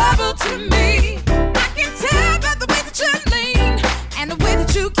like trouble to me. I can tell by the way that you lean and the way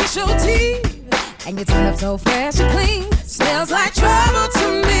that you kiss your teeth. And you turn up so fresh and clean. Smells like trouble to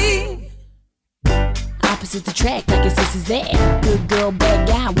me. Opposites attract like it's this is that. Good girl, bad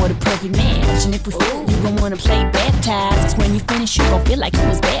guy, what a perfect match. And if we fool, you gon' wanna play baptized. Cause when you finish, you gon' feel like you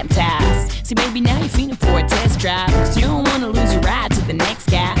was baptized. See, baby, now you're feeling for a test drive. Cause you don't wanna lose your ride to the next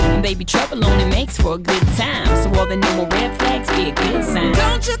guy. And baby, trouble only makes for a good time. So all the normal red flags be a good sign.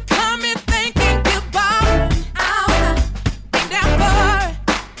 Don't you come in thinking goodbye. I'll be down for it.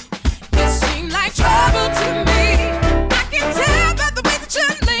 You seem like trouble to me. I can tell by the way that you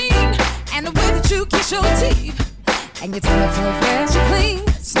lean and the way that you kiss your teeth. And you turn up so fresh and clean.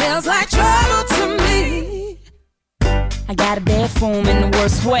 Smells like trouble to me. I got a bad form in the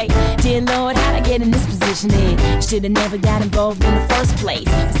worst way. Dear Lord, how'd I get in this position then? Should've never got involved in the first place.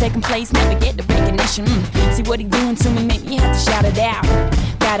 The second place, never get the recognition. See what he doing to me, make me have to shout it out.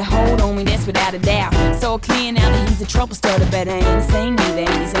 Got a hold on me, that's without a doubt. So clear now that he's a trouble starter, but I ain't the same neither,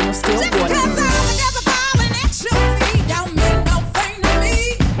 and he's ain't no still water. Just because I'm a falling at your feet don't mean no thing to me.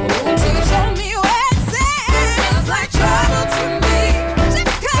 Until you show me where it's at. Smells like trouble to me.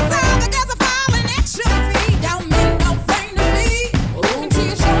 Just because all the girls are falling at your feet don't mean no thing to me. Until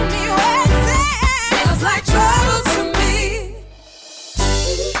you show me where it's at. Smells like trouble to me.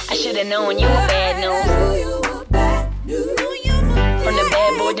 I should've known you were bad news. From the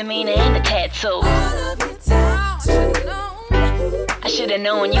bad boy demeanor and the tattoo. I should've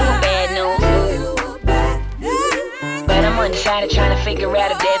known you were bad news. But I'm undecided trying to figure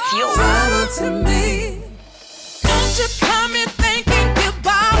out if that's you. Trouble to me. Don't you come in thinking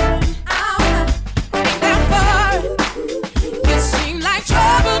goodbye. I'll be down for it. You seem like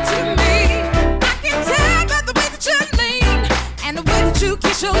trouble to me. I can tell by the way that you lean and the way that you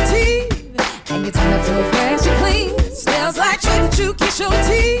kiss your teeth. And you turn up so fresh and clean. Smells like the way that you kiss your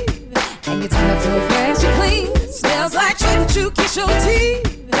teeth. And you turn up so fresh and clean.